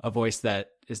hear a voice that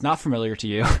is not familiar to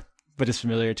you, but is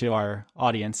familiar to our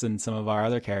audience and some of our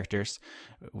other characters,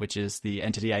 which is the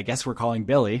entity I guess we're calling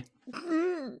Billy,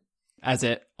 as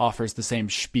it offers the same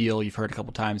spiel you've heard a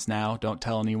couple times now. Don't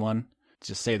tell anyone.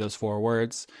 Just say those 4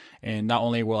 words, and not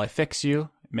only will I fix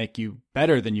you, make you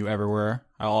better than you ever were,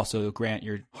 I'll also grant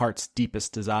your heart's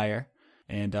deepest desire.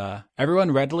 And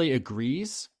everyone readily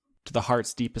agrees to the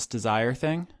heart's deepest desire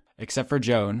thing, except for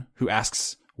Joan, who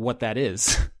asks what that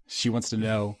is. She wants to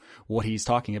know what he's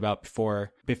talking about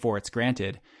before it's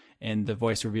granted. And the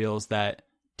voice reveals that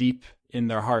deep in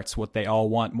their hearts, what they all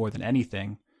want more than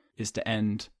anything is to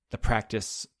end the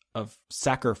practice of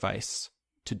sacrifice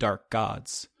to dark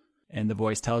gods. And the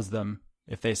voice tells them,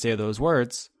 if they say those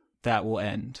words, that will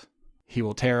end. He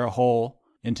will tear a hole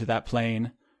into that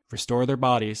plane, restore their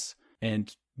bodies,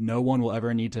 and no one will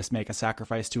ever need to make a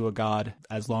sacrifice to a god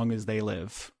as long as they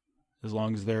live, as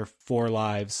long as their 4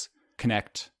 lives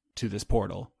connect to this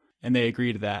portal. And they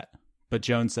agree to that. But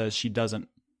Joan says she doesn't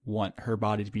want her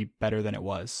body to be better than it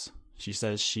was. She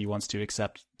says she wants to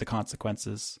accept the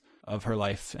consequences of her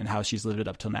life and how she's lived it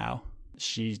up till now.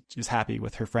 She is happy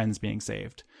with her friends being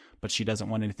saved, but she doesn't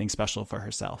want anything special for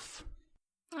herself.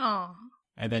 Aww.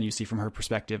 And then you see from her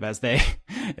perspective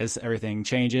as everything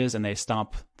changes and they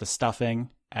stomp the stuffing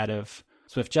out of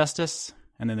Swift Justice,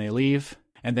 and then they leave,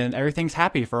 and then everything's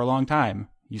happy for a long time.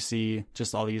 You see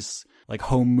just all these like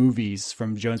home movies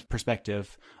from Joan's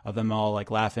perspective of them all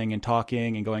like laughing and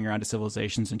talking and going around to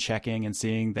civilizations and checking and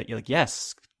seeing that you're like,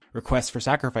 yes, requests for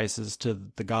sacrifices to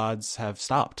the gods have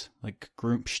stopped. Like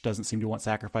Groomsh doesn't seem to want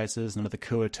sacrifices. None of the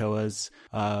Kuatoa's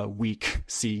weak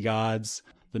sea gods.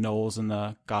 The gnolls and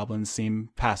the goblins seem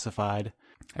pacified.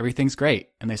 Everything's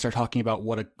great. And they start talking about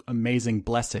what an amazing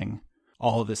blessing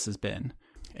all of this has been.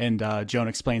 And Joan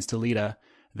explains to Lita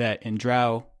that in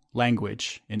drow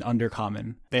language, in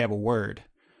Undercommon, they have a word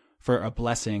for a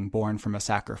blessing born from a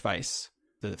sacrifice.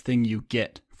 The thing you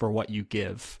get for what you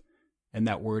give. And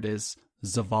that word is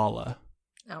Zavala.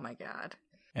 Oh my god.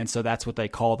 And so that's what they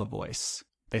call the voice.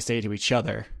 They say to each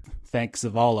other, thanks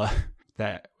Zavala,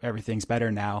 that everything's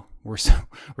better now. We're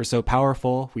so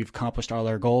powerful. We've accomplished all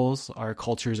our goals. Our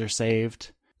cultures are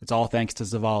saved. It's all thanks to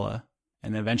Zavala.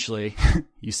 And eventually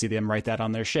you see them write that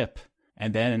on their ship.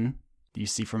 And then you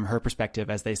see from her perspective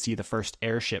as they see the first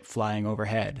airship flying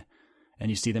overhead. And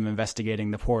you see them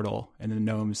investigating the portal and the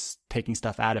gnomes taking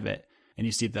stuff out of it. And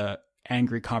you see the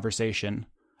angry conversation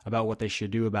about what they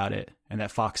should do about it. And that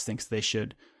Fox thinks they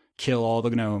should kill all the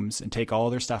gnomes and take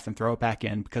all their stuff and throw it back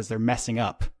in because they're messing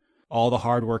up all the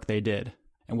hard work they did.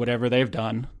 And whatever they've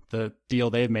done, the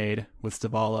deal they've made with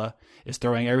Zavala is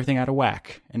throwing everything out of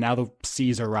whack. And now the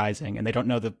seas are rising and they don't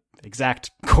know the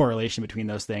exact correlation between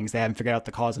those things. They haven't figured out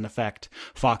the cause and effect.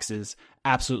 Fox is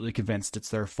absolutely convinced it's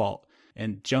their fault.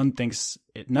 And Joan thinks,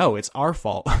 no, it's our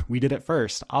fault. We did it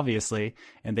first, obviously.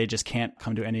 And they just can't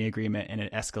come to any agreement. And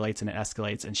it escalates and it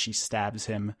escalates. And she stabs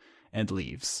him and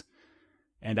leaves.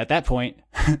 And at that point,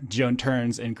 Joan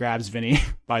turns and grabs Vinny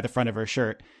by the front of her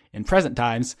shirt in present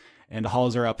times and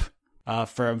hauls her up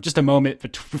for just a moment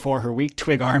before her weak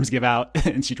twig arms give out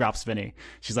and she drops Vinny.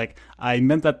 She's like, I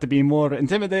meant that to be more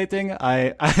intimidating.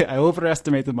 I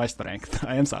overestimated my strength.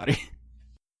 I am sorry.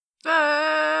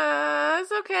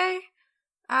 It's okay.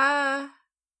 I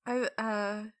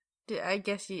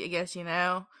guess you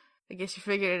know. I guess you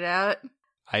figured it out.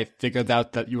 I figured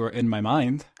out that you were in my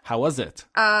mind. How was it?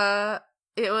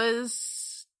 It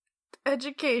was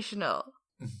educational.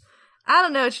 I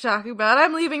don't know what you're talking about.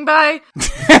 I'm leaving. Bye.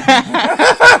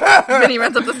 Vinny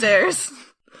runs up the stairs.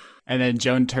 And then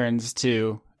Joan turns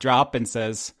to Drop and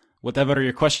says, whatever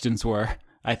your questions were,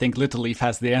 I think Little Leaf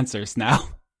has the answers now.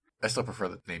 I still prefer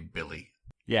the name Billy.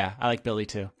 Yeah, I like Billy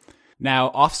too. Now,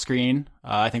 off screen,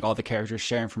 I think all the characters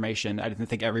share information. I didn't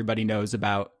think everybody knows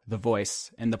about the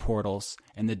voice and the portals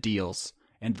and the deals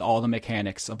and all the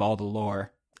mechanics of all the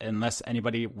lore. Unless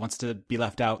anybody wants to be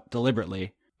left out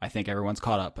deliberately, I think everyone's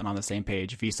caught up and on the same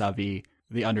page vis-a-vis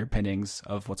the underpinnings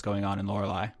of what's going on in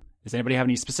Lorelei. Does anybody have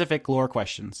any specific lore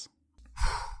questions?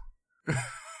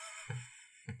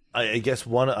 I guess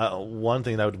one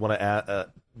thing that I would want to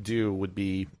do would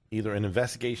be either an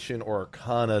investigation or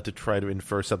arcana to try to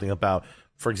infer something about,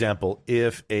 for example,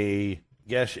 if a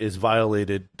Gesh is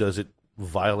violated, does it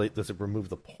remove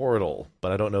the portal?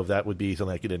 But I don't know if that would be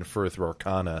something I could infer through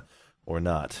arcana or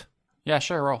not. Yeah,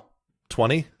 sure, roll.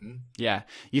 20? Yeah.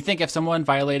 You think if someone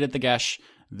violated the Gesh,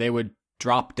 they would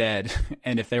drop dead,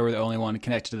 and if they were the only one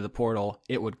connected to the portal,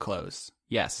 it would close.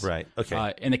 Yes. Right,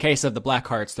 okay. In the case of the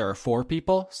Blackhearts, there are 4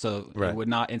 people, so right. It would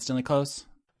not instantly close.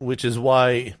 Which is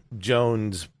why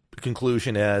Joan's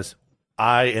conclusion as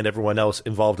I and everyone else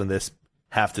involved in this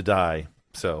have to die.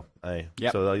 So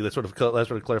that sort of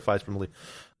clarifies for me.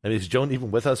 I mean, is Joan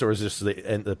even with us, or is this the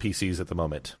PCs at the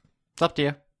moment? It's up to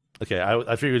you. Okay,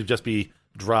 I figured it'd just be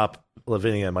Drop,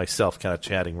 Lavinia, and myself kind of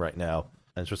chatting right now,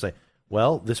 and just say,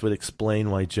 well, this would explain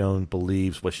why Joan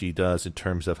believes what she does in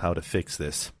terms of how to fix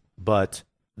this. But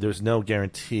there's no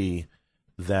guarantee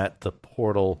that the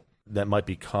portal that might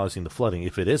be causing the flooding,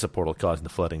 if it is a portal causing the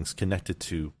flooding, is connected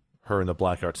to her and the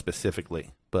Blackheart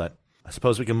specifically. But I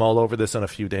suppose we can mull over this in a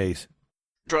few days.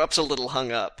 Drop's a little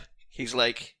hung up. He's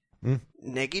like,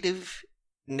 negative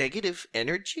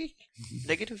energy?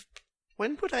 Negative?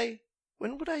 When would I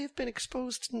have been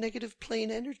exposed to negative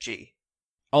plane energy?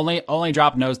 Only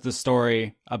Drop knows the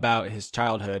story about his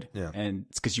childhood, yeah. And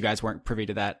it's because you guys weren't privy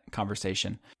to that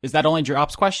conversation. Is that only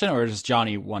Drop's question, or does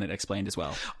Johnny want it explained as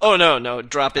well? Oh no,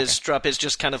 Drop is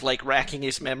just kind of like racking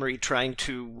his memory, trying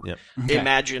to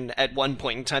imagine at one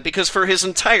point in time, because for his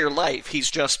entire life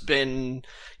he's just been,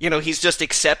 he's just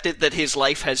accepted that his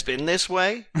life has been this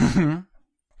way.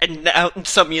 And now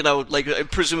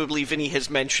presumably Vinny has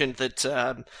mentioned that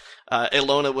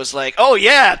Ilona was like, "Oh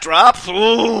yeah, Drop.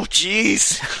 Oh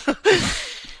jeez,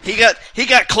 he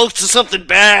got close to something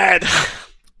bad."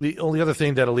 The only other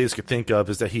thing that Alias could think of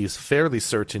is that he's fairly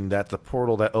certain that the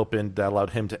portal that opened that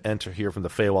allowed him to enter here from the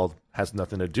Feywild has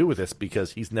nothing to do with this,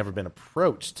 because he's never been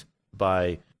approached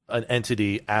by an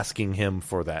entity asking him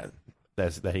for that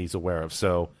he's aware of.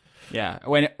 So. Yeah,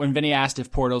 when Vinny asked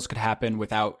if portals could happen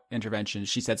without intervention,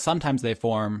 she said sometimes they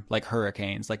form like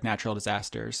hurricanes, like natural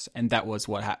disasters, and that was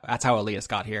that's how Alias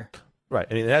got here. Right.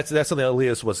 I mean, that's something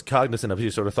Alias was cognizant of.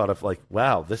 He sort of thought of like,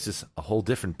 wow, this is a whole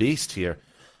different beast here.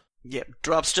 Yeah,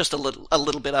 Drop's just a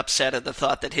little bit upset at the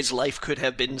thought that his life could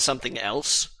have been something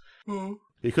else.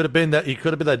 He could have been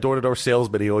that door-to-door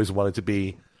salesman he always wanted to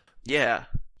be. Yeah,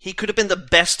 he could have been the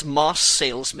best moss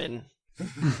salesman.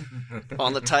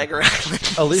 on the Tiger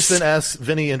Island. Elise then asks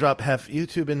Vinny and Drop, have you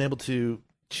two been able to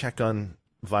check on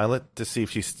Violet to see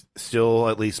if she's still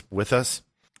at least with us?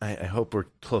 I hope we're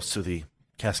close to the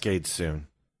Cascades soon.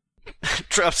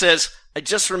 Drop says, I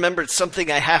just remembered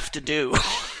something I have to do.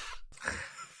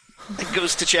 And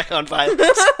goes to check on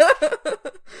Violet.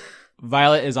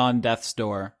 Violet is on death's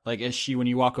door. Like, is she, when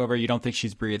you walk over, you don't think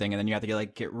she's breathing, and then you have to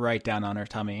get right down on her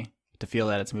tummy to feel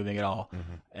that it's moving at all.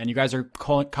 Mm-hmm. And you guys are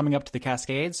coming up to the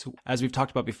Cascades. As we've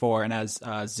talked about before, and as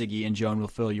Ziggy and Joan will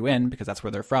fill you in, because that's where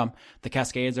they're from, the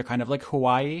Cascades are kind of like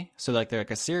Hawaii. So like they're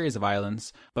like a series of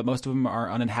islands, but most of them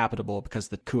are uninhabitable because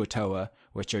the Kuatoa,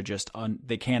 which are just,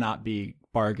 they cannot be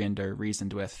bargained or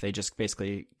reasoned with. They just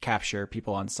basically capture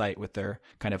people on sight with their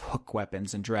kind of hook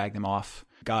weapons and drag them off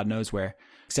God knows where.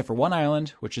 Except for one island,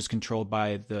 which is controlled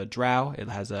by the Drow. It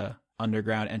has a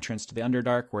underground entrance to the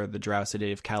Underdark, where the Drow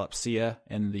city of Calypsia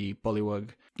and the Bullywug,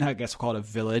 I guess we'll call it a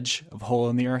village of Hole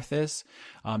in the Earth is.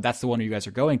 That's the one you guys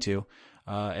are going to.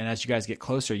 And as you guys get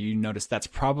closer, you notice that's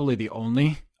probably the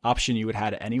only option you would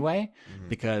have anyway,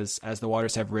 because as the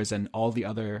waters have risen, all the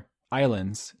other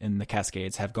islands in the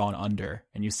Cascades have gone under,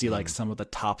 and you see like some of the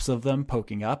tops of them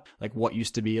poking up. Like what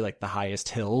used to be like the highest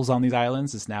hills on these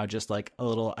islands is now just like a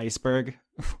little iceberg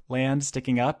land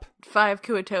sticking up. 5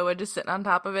 Kuatoa just sitting on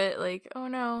top of it, like, oh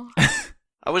no.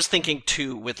 I was thinking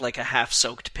 2 with like a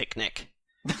half-soaked picnic.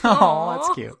 Oh,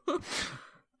 that's cute.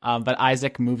 But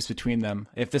Isaac moves between them.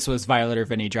 If this was Violet or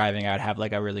Vinny driving, I'd have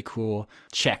like a really cool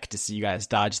check to see you guys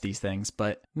dodge these things.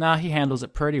 But nah, he handles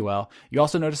it pretty well. You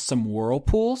also notice some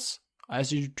whirlpools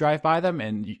as you drive by them,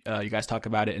 and you guys talk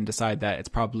about it and decide that it's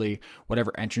probably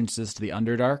whatever entrances to the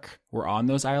Underdark were on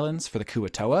those islands for the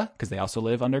Kuatoa, because they also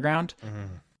live underground.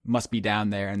 Must be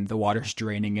down there, and the water's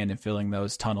draining in and filling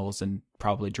those tunnels and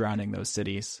probably drowning those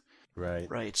cities.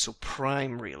 Right, so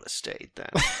prime real estate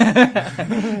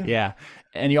then. Yeah.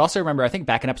 And you also remember, I think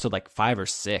back in episode like 5 or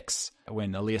 6,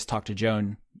 when Alias talked to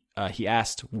Joan, he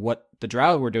asked what the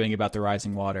Drow were doing about the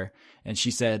rising water. And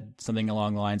she said something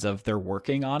along the lines of, they're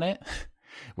working on it,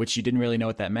 which you didn't really know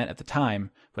what that meant at the time.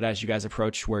 But as you guys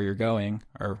approach where you're going,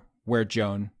 or where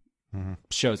Joan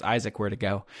shows Isaac where to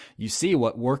go, you see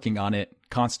what working on it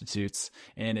constitutes.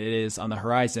 And it is on the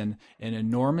horizon, an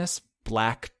enormous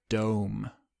black dome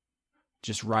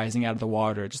just rising out of the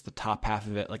water, just the top half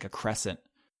of it like a crescent.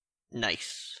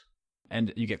 Nice.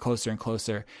 And you get closer and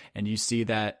closer, and you see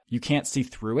that you can't see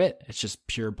through it. It's just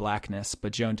pure blackness.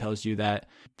 But Joan tells you that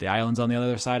the island's on the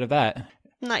other side of that.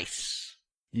 Nice.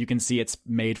 You can see it's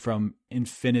made from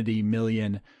infinity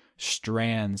million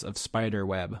strands of spider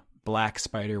web, black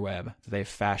spider web that they've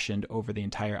fashioned over the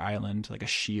entire island like a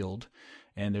shield.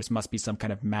 And there must be some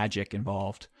kind of magic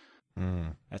involved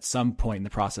at some point in the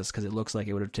process, because it looks like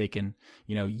it would have taken,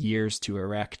 years to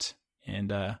erect.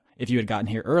 And if you had gotten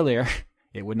here earlier,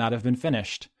 it would not have been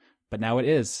finished. But now it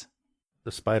is.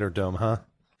 The spider dome, huh?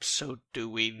 So do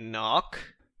we knock?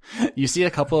 You see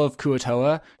a couple of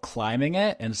Kuatoa climbing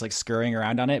it and just like scurrying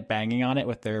around on it, banging on it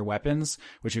with their weapons,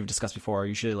 which we've discussed before, are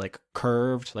usually like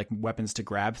curved, like weapons to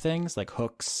grab things, like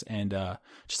hooks and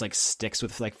just like sticks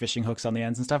with like fishing hooks on the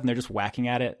ends and stuff. And they're just whacking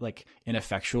at it like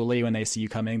ineffectually. When they see you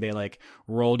coming, they like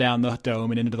roll down the dome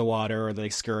and into the water, or they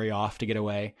scurry off to get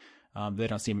away. They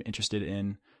don't seem interested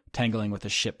in tangling with a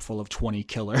ship full of 20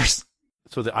 killers.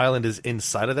 So the island is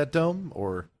inside of that dome,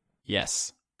 or?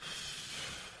 Yes.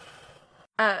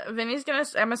 Vinny's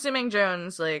I'm assuming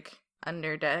Joan's like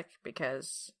under deck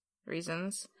because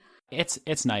reasons.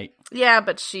 It's night. Yeah,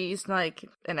 but she's like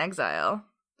in exile.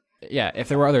 Yeah, if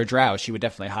there were other Drow, she would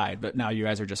definitely hide, but now you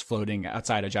guys are just floating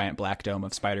outside a giant black dome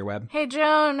of spiderweb. Hey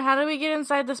Joan, how do we get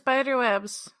inside the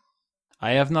spiderwebs?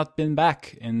 I have not been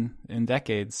back in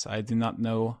decades. I do not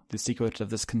know the secret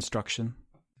of this construction.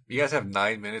 You guys have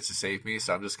 9 minutes to save me,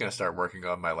 so I'm just going to start working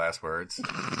on my last words.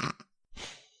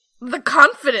 The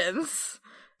confidence!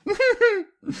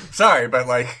 Sorry, but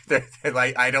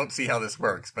I don't see how this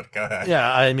works, but go ahead.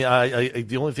 Yeah, I mean, I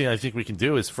the only thing I think we can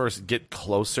do is first get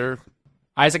closer.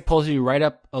 Isaac pulls you right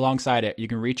up alongside it. You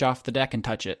can reach off the deck and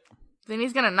touch it.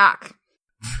 Vinny's gonna knock.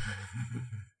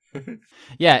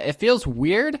 Yeah, it feels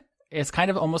weird. It's kind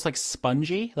of almost like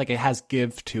spongy, like it has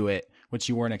give to it, which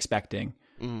you weren't expecting.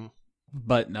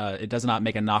 But it does not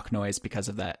make a knock noise because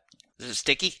of that. Is it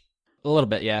sticky? A little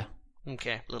bit, yeah.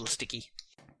 Okay, a little sticky.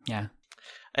 Yeah.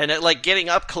 And like getting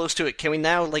up close to it, can we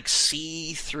now like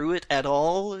see through it at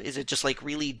all? Is it just like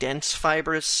really dense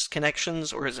fibrous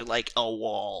connections, or is it like a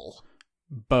wall?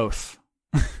 Both.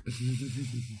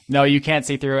 No, you can't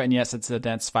see through it, and yes, it's a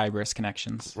dense fibrous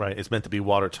connections. Right, it's meant to be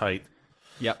watertight.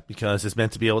 Yep. Because it's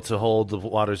meant to be able to hold the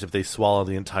waters if they swallow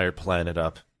the entire planet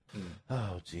up.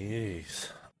 Oh, jeez.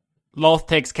 Loth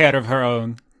takes care of her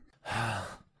own.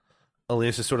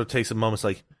 Alias just sort of takes a moment. It's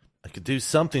like, I could do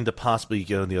something to possibly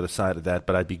get on the other side of that,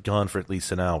 but I'd be gone for at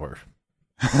least an hour.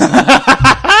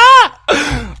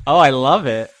 Oh, I love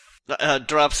it.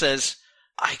 Drop says,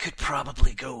 I could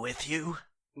probably go with you,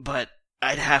 but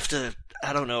I'd have to,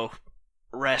 I don't know,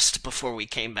 rest before we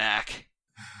came back.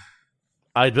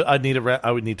 I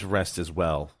would need to rest as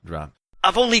well, Drop.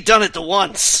 I've only done it the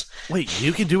once. Wait,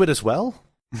 you can do it as well?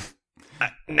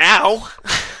 Now?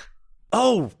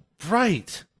 Oh,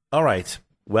 right. All right.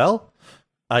 Well,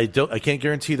 I can't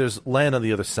guarantee there's land on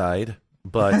the other side,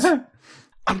 but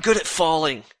I'm good at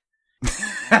falling.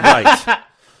 right.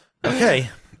 Okay.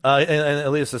 And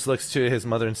Alias just looks to his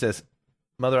mother and says,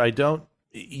 Mother,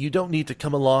 you don't need to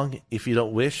come along if you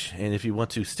don't wish, and if you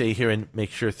want to stay here and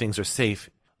make sure things are safe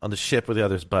on the ship with the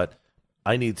others, but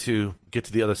I need to get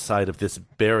to the other side of this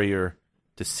barrier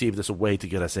to see if there's a way to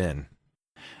get us in.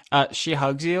 She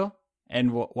hugs you,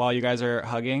 and while you guys are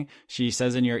hugging, she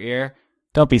says in your ear,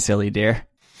 "Don't be silly, dear."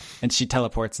 And she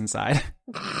teleports inside.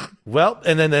 Well,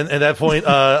 and then at that point,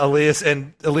 Alias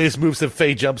moves and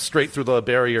Faye jumps straight through the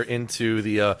barrier into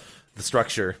the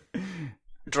structure.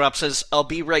 Drop says, I'll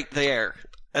be right there,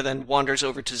 and then wanders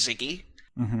over to Ziggy.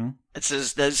 Mm-hmm. It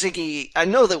says, Ziggy, I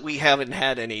know that we haven't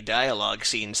had any dialogue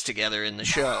scenes together in the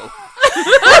show.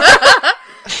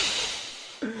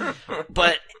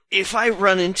 But if I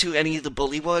run into any of the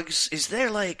bullywugs, is there,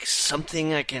 like,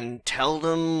 something I can tell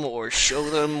them or show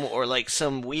them or, like,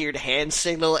 some weird hand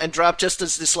signal? And Drop just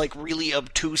does this, like, really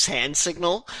obtuse hand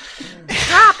signal.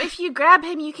 Drop, if you grab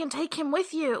him, you can take him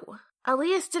with you.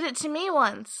 Alias did it to me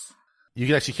once. You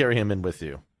can actually carry him in with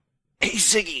you. Hey,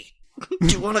 Ziggy, do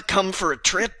you want to come for a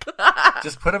trip?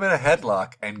 Just put him in a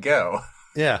headlock and go.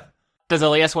 Yeah. Does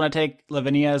Alias want to take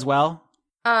Lavinia as well?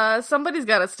 Somebody's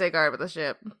got to stay guard with the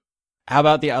ship. How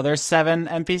about the other 7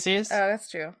 NPCs? Oh, that's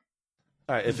true.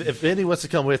 All right. If Andy wants to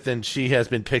come with, then she has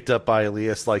been picked up by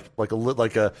Alias like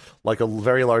a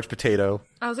very large potato.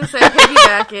 I was gonna say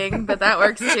piggybacking, but that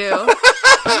works too.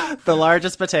 The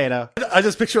largest potato. I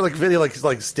just picture like Vinny like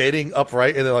standing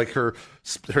upright, and then like her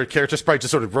character sprite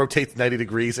just sort of rotates 90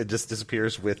 degrees and just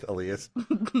disappears with Alias.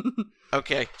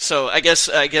 Okay, so I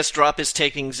guess Drop is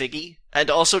taking Ziggy, and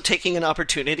also taking an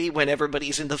opportunity when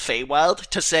everybody's in the Feywild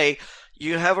to say,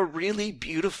 you have a really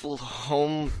beautiful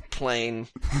home plane.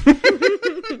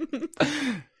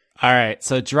 All right,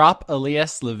 so Drop,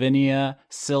 Alias, Lavinia,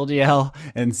 Sildiel,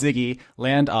 and Ziggy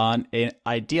land on an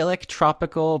idyllic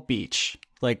tropical beach.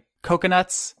 Like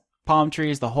coconuts, palm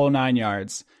trees, the whole 9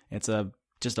 yards. It's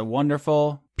just a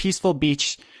wonderful, peaceful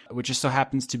beach, which just so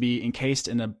happens to be encased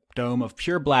in a dome of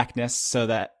pure blackness so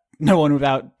that no one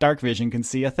without dark vision can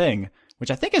see a thing, which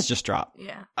I think is just Drop.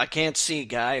 Yeah. I can't see,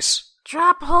 guys.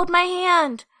 Drop, hold my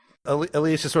hand.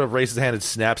 Alias just sort of raises his hand and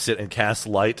snaps it and casts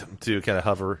light to kind of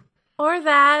hover. Or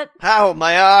that. Ow,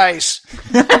 my eyes!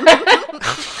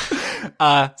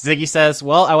 Ziggy says,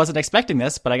 well, I wasn't expecting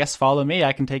this, but I guess follow me.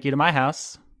 I can take you to my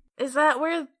house. Is that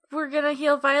where we're gonna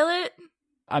heal Violet?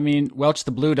 I mean, Welch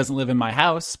the Blue doesn't live in my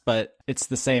house, but it's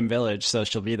the same village, so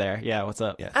she'll be there. Yeah, what's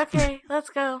up? Yeah. Okay, let's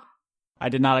go. I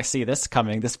did not see this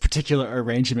coming, this particular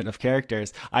arrangement of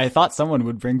characters. I thought someone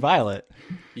would bring Violet.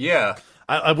 Yeah.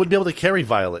 I wouldn't be able to carry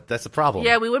Violet. That's the problem.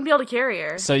 Yeah, we wouldn't be able to carry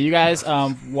her. So you guys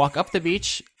walk up the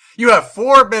beach. You have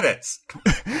 4 minutes.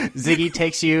 Ziggy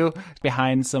takes you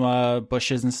behind some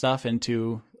bushes and stuff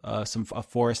into a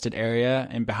forested area,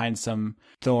 and behind some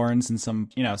thorns and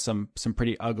some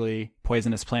pretty ugly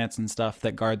poisonous plants and stuff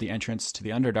that guard the entrance to the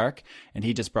Underdark. And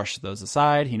he just brushes those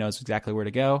aside. He knows exactly where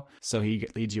to go. So he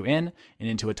leads you in and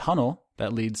into a tunnel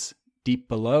that leads deep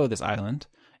below this island.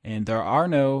 And there are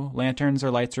no lanterns or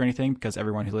lights or anything because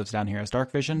everyone who lives down here has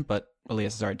dark vision, but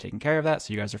Alias has already taken care of that,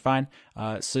 so you guys are fine.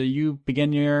 So you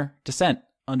begin your descent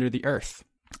under the earth,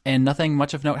 and nothing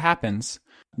much of note happens.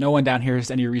 No one down here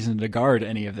has any reason to guard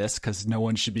any of this because no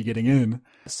one should be getting in.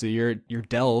 So your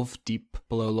delve deep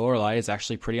below Lorelei is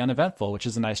actually pretty uneventful, which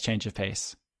is a nice change of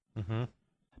pace. Mm-hmm.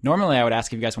 Normally, I would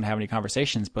ask if you guys want to have any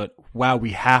conversations, but wow,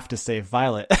 we have to save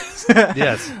Violet.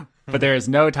 Yes. But there is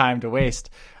no time to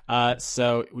waste.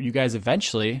 So you guys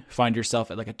eventually find yourself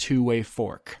at like a 2-way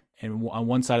fork. And on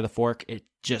one side of the fork, it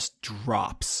just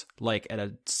drops like at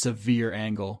a severe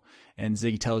angle. And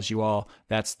Ziggy tells you all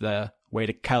that's the way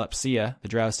to Calypsia, the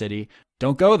Drow City.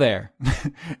 Don't go there.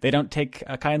 They don't take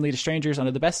kindly to strangers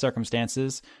under the best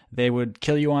circumstances. They would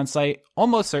kill you on sight,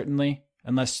 almost certainly,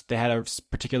 unless they had a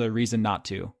particular reason not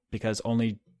to, because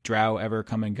only Drow ever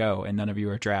come and go, and none of you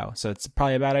are Drow. So it's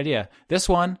probably a bad idea. This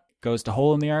one goes to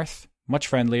Hole in the Earth, much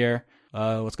friendlier.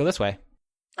 Let's go this way.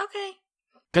 Okay.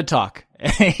 Good talk.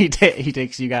 He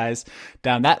takes you guys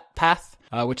down that path.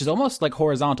 which is almost like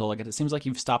horizontal. Like it seems like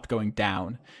you've stopped going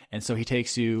down. And so he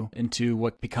takes you into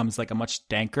what becomes like a much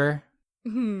danker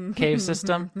cave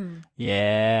system.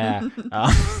 Yeah.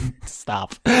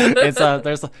 Stop.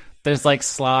 It's there's like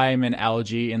slime and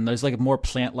algae, and there's like more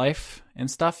plant life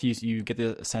and stuff. You get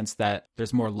the sense that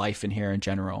there's more life in here in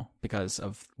general because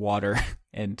of water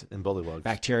and bullywugs,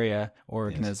 bacteria,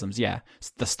 organisms. Yes. Yeah, it's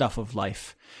the stuff of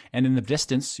life. And in the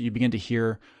distance, you begin to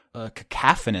hear a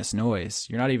cacophonous noise.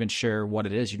 You're not even sure what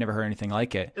it is. You've never heard anything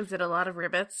like it. Is it a lot of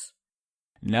ribbits?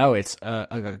 No, it's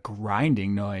a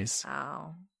grinding noise.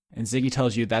 Oh. And Ziggy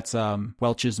tells you that's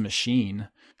Welch's machine.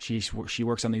 She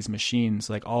works on these machines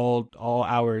like all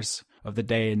hours of the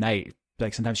day and night.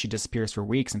 Like sometimes she disappears for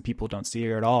weeks and people don't see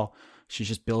her at all. She's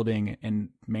just building and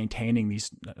maintaining these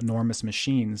enormous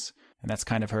machines, and that's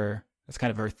kind of her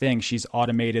thing. She's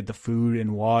automated the food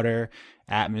and water,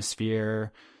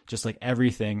 atmosphere, just like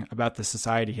everything about the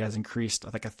society has increased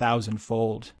like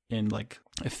 1,000-fold in like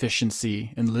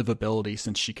efficiency and livability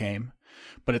since she came.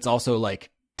 But it's also like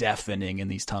deafening in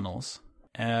these tunnels.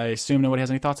 I assume nobody has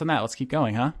any thoughts on that. Let's keep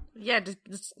going, huh? Yeah, just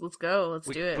let's go. Let's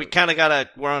do it. We kind of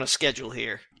we're on a schedule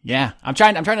here. Yeah, I'm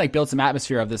trying to like build some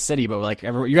atmosphere of this city, but like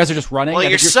you guys are just running. Well,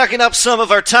 you're sucking up some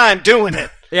of our time doing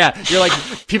it. Yeah, you're like,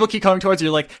 people keep coming towards you.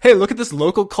 You're like, hey, look at this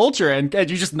local culture. And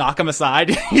you just knock them aside.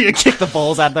 You kick the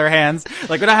bowls out of their hands.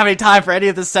 Like, we don't have any time for any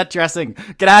of this set dressing.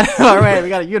 Get out of our way. We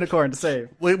got a unicorn to save.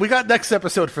 We got next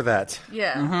episode for that.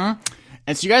 Yeah. Mm-hmm.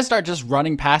 And so you guys start just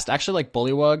running past actually like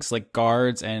bullywugs, like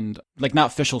guards, and like not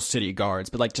official city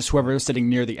guards, but like just whoever was sitting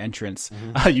near the entrance.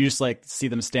 You just like see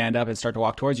them stand up and start to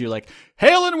walk towards you like,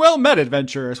 hail and well met,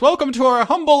 adventurers. Welcome to our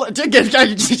humble...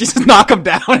 You just knock them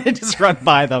down and just run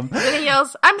by them. And he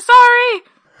yells, I'm sorry!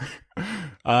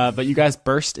 But you guys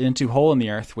burst into Hole in the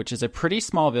Earth, which is a pretty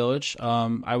small village.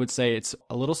 I would say it's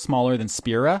a little smaller than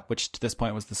Spira, which to this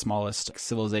point was the smallest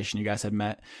civilization you guys had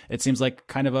met. It seems like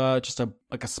kind of a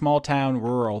small town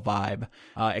rural vibe,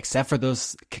 except for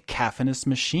those cacophonous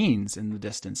machines in the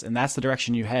distance. And that's the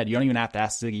direction you head. You don't even have to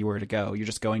ask Ziggy where to go. You're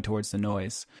just going towards the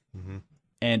noise. Mm-hmm.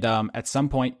 And at some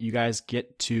point, you guys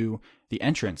get to the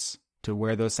entrance to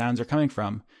where those sounds are coming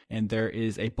from. And there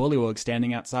is a bullywug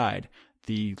standing outside.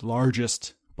 The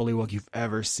largest bullywug you've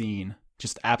ever seen,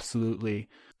 just absolutely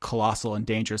colossal and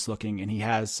dangerous looking. And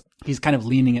he's kind of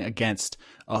leaning against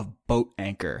a boat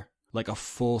anchor, like a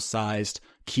full-sized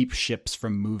keep ships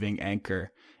from moving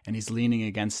anchor. And he's leaning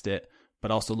against it,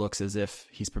 but also looks as if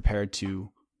he's prepared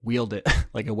to wield it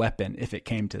like a weapon if it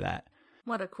came to that.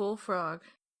 What a cool frog.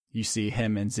 You see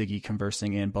him and Ziggy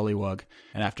conversing in bullywug.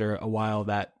 And after a while,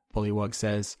 that bullywug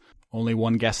says, only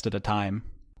one guest at a time.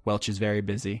 Welch is very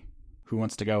busy. Who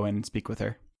wants to go in and speak with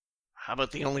her? How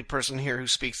about the only person here who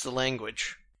speaks the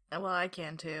language? Well, I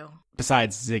can too.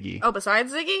 Besides Ziggy. Oh,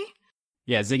 besides Ziggy?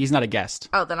 Yeah, Ziggy's not a guest.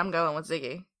 Oh, then I'm going with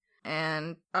Ziggy.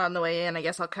 And on the way in, I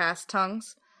guess I'll cast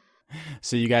tongues.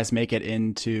 So you guys make it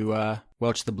into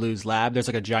Welch the Blue's lab. There's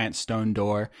like a giant stone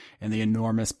door, and the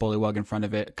enormous bullywug in front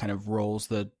of it kind of rolls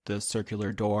the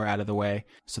circular door out of the way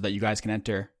so that you guys can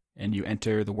enter. And you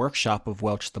enter the workshop of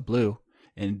Welch the Blue.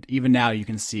 And even now you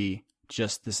can see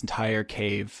just this entire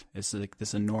cave is like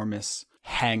this enormous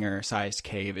hangar-sized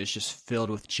cave is just filled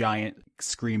with giant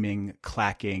screaming,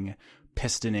 clacking,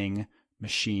 pistoning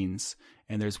machines.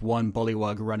 And there's one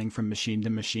bullywug running from machine to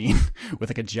machine with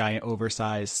like a giant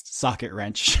oversized socket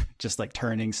wrench, just like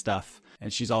turning stuff.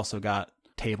 And she's also got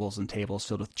tables and tables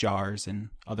filled with jars and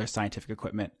other scientific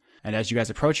equipment. And as you guys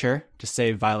approach her to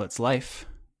save Violet's life,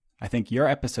 I think your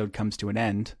episode comes to an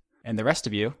end. And the rest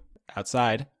of you,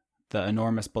 outside, the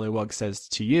enormous bullywug says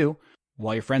to you,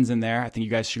 while your friend's in there, I think you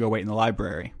guys should go wait in the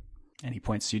library. And he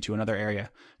points you to another area.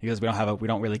 He goes, we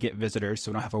don't really get visitors,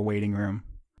 so we don't have a waiting room.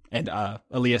 And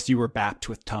Alias, you were bapped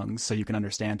with tongues, so you can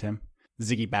understand him.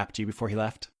 Ziggy bapped you before he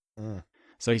left.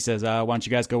 So he says, why don't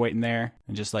you guys go wait in there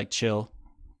and just like chill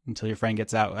until your friend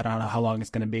gets out. I don't know how long it's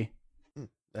going to be.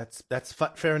 That's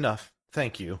fair enough.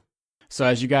 Thank you. So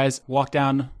as you guys walk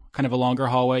down kind of a longer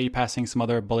hallway, you're passing some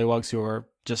other bullywugs who are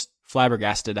just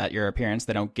flabbergasted at your appearance.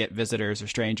 They don't get visitors or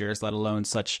strangers, let alone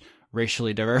such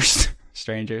racially diverse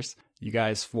strangers. You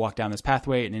guys walk down this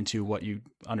pathway and into what you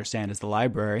understand as the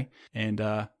library. And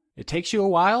it takes you a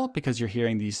while because you're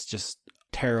hearing these just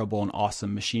terrible and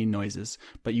awesome machine noises.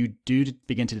 But you do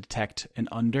begin to detect an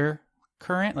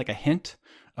undercurrent, like a hint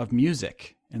of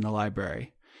music in the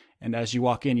library. And as you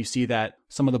walk in, you see that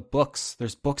some of the books,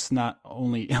 there's books not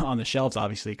only on the shelves,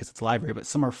 obviously, because it's a library, but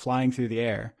some are flying through the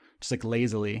air, just like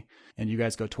lazily. And you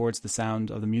guys go towards the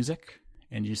sound of the music,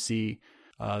 and you see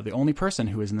the only person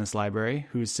who is in this library,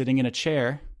 who is sitting in a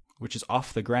chair, which is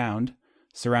off the ground,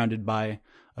 surrounded by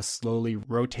a slowly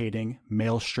rotating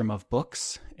maelstrom of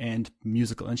books and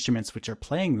musical instruments which are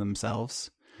playing themselves,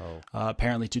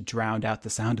 apparently to drown out the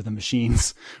sound of the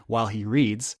machines while he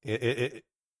reads. A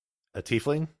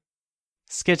tiefling?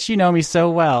 Skitch, you know me so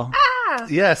well. Ah!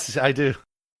 Yes, I do.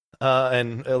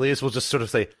 And Elias will just sort of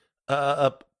say,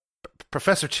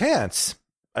 Professor Chance,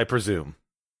 I presume.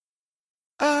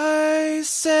 I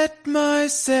set my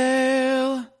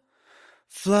sail,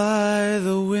 fly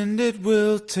the wind, it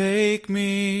will take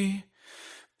me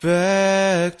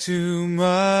back to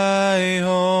my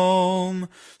home,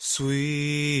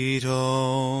 sweet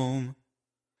home.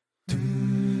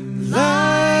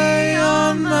 Lie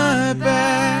on my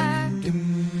back,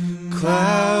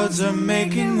 clouds are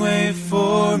making way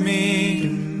for me,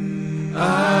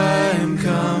 I'm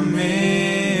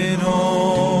coming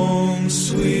home,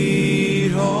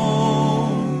 sweet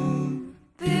home.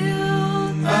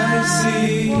 I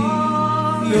see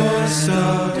your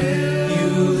star,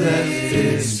 you left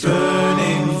it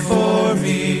burning for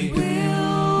me,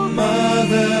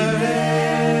 Mother,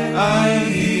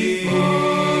 I'm here.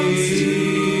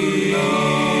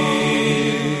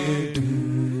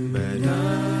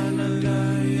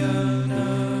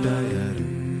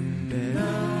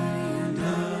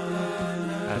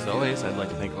 As always, I'd like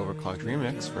to thank Overclocked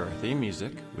Remix for our theme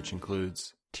music, which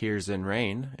includes Tears in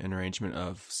Rain, an arrangement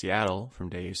of Seattle from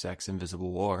Deus Ex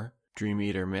Invisible War, Dream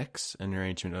Eater Mix, an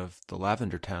arrangement of the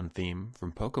Lavender Town theme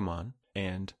from Pokemon,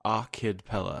 and Ah Kid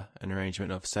Pella, an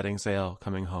arrangement of Setting Sail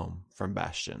Coming Home from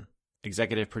Bastion.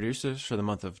 Executive producers for the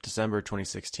month of December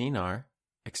 2016 are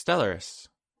Extellaris,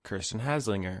 Kirsten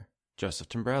Haslinger, Joseph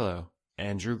Timbrello,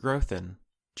 Andrew Grothin,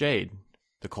 Jade,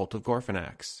 The Cult of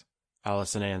Gorfanax,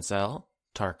 Allison Ansell,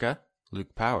 Tarka,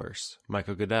 Luke Powers,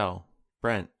 Michael Goodell,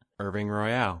 Brent, Irving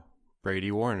Royale,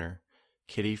 Brady Warner,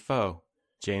 Kitty Foe,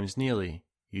 James Neely,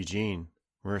 Eugene,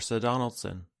 Marissa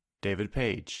Donaldson, David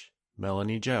Page,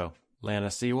 Melanie Joe, Lana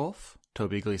Seawolf,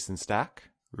 Toby Gleason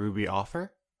Stack, Ruby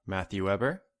Offer, Matthew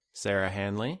Weber, Sarah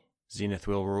Hanley, Zenith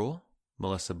Will Rule,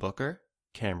 Melissa Booker,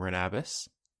 Cameron Abbas,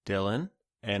 Dylan,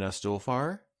 Anna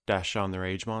Stuhlfarer, Dashon the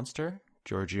Rage Monster,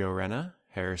 Giorgio Renna,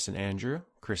 Harrison Andrew,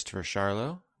 Christopher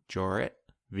Charlo, Jorit,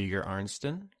 Viger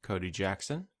Arnston, Cody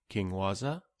Jackson, King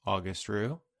Waza, August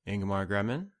Rue, Ingmar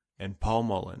Gremmen, and Paul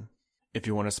Mullen. If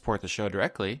you want to support the show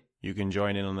directly, you can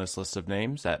join in on this list of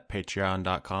names at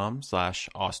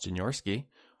patreon.com/Austin Yorsky,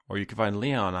 or you can find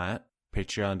Leon at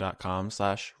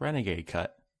patreon.com/RenegadeCut.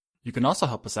 You can also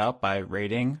help us out by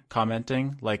rating,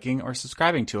 commenting, liking, or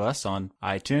subscribing to us on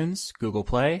iTunes, Google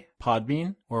Play,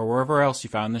 Podbean, or wherever else you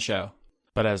found the show.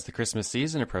 But as the Christmas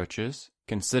season approaches,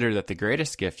 consider that the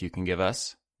greatest gift you can give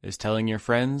us is telling your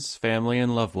friends, family,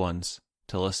 and loved ones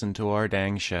to listen to our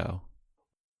dang show.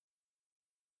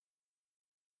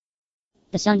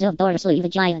 The sons of Borislu the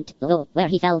giant, lo, where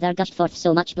he fell there gushed forth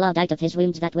so much blood out of his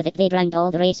wounds that with it they drowned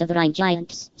all the race of the Rhine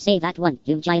giants, save that one,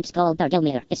 whom giants call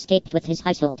Bergelmir, escaped with his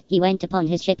household. He went upon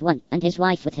his ship one, and his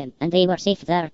wife with him, and they were safe there.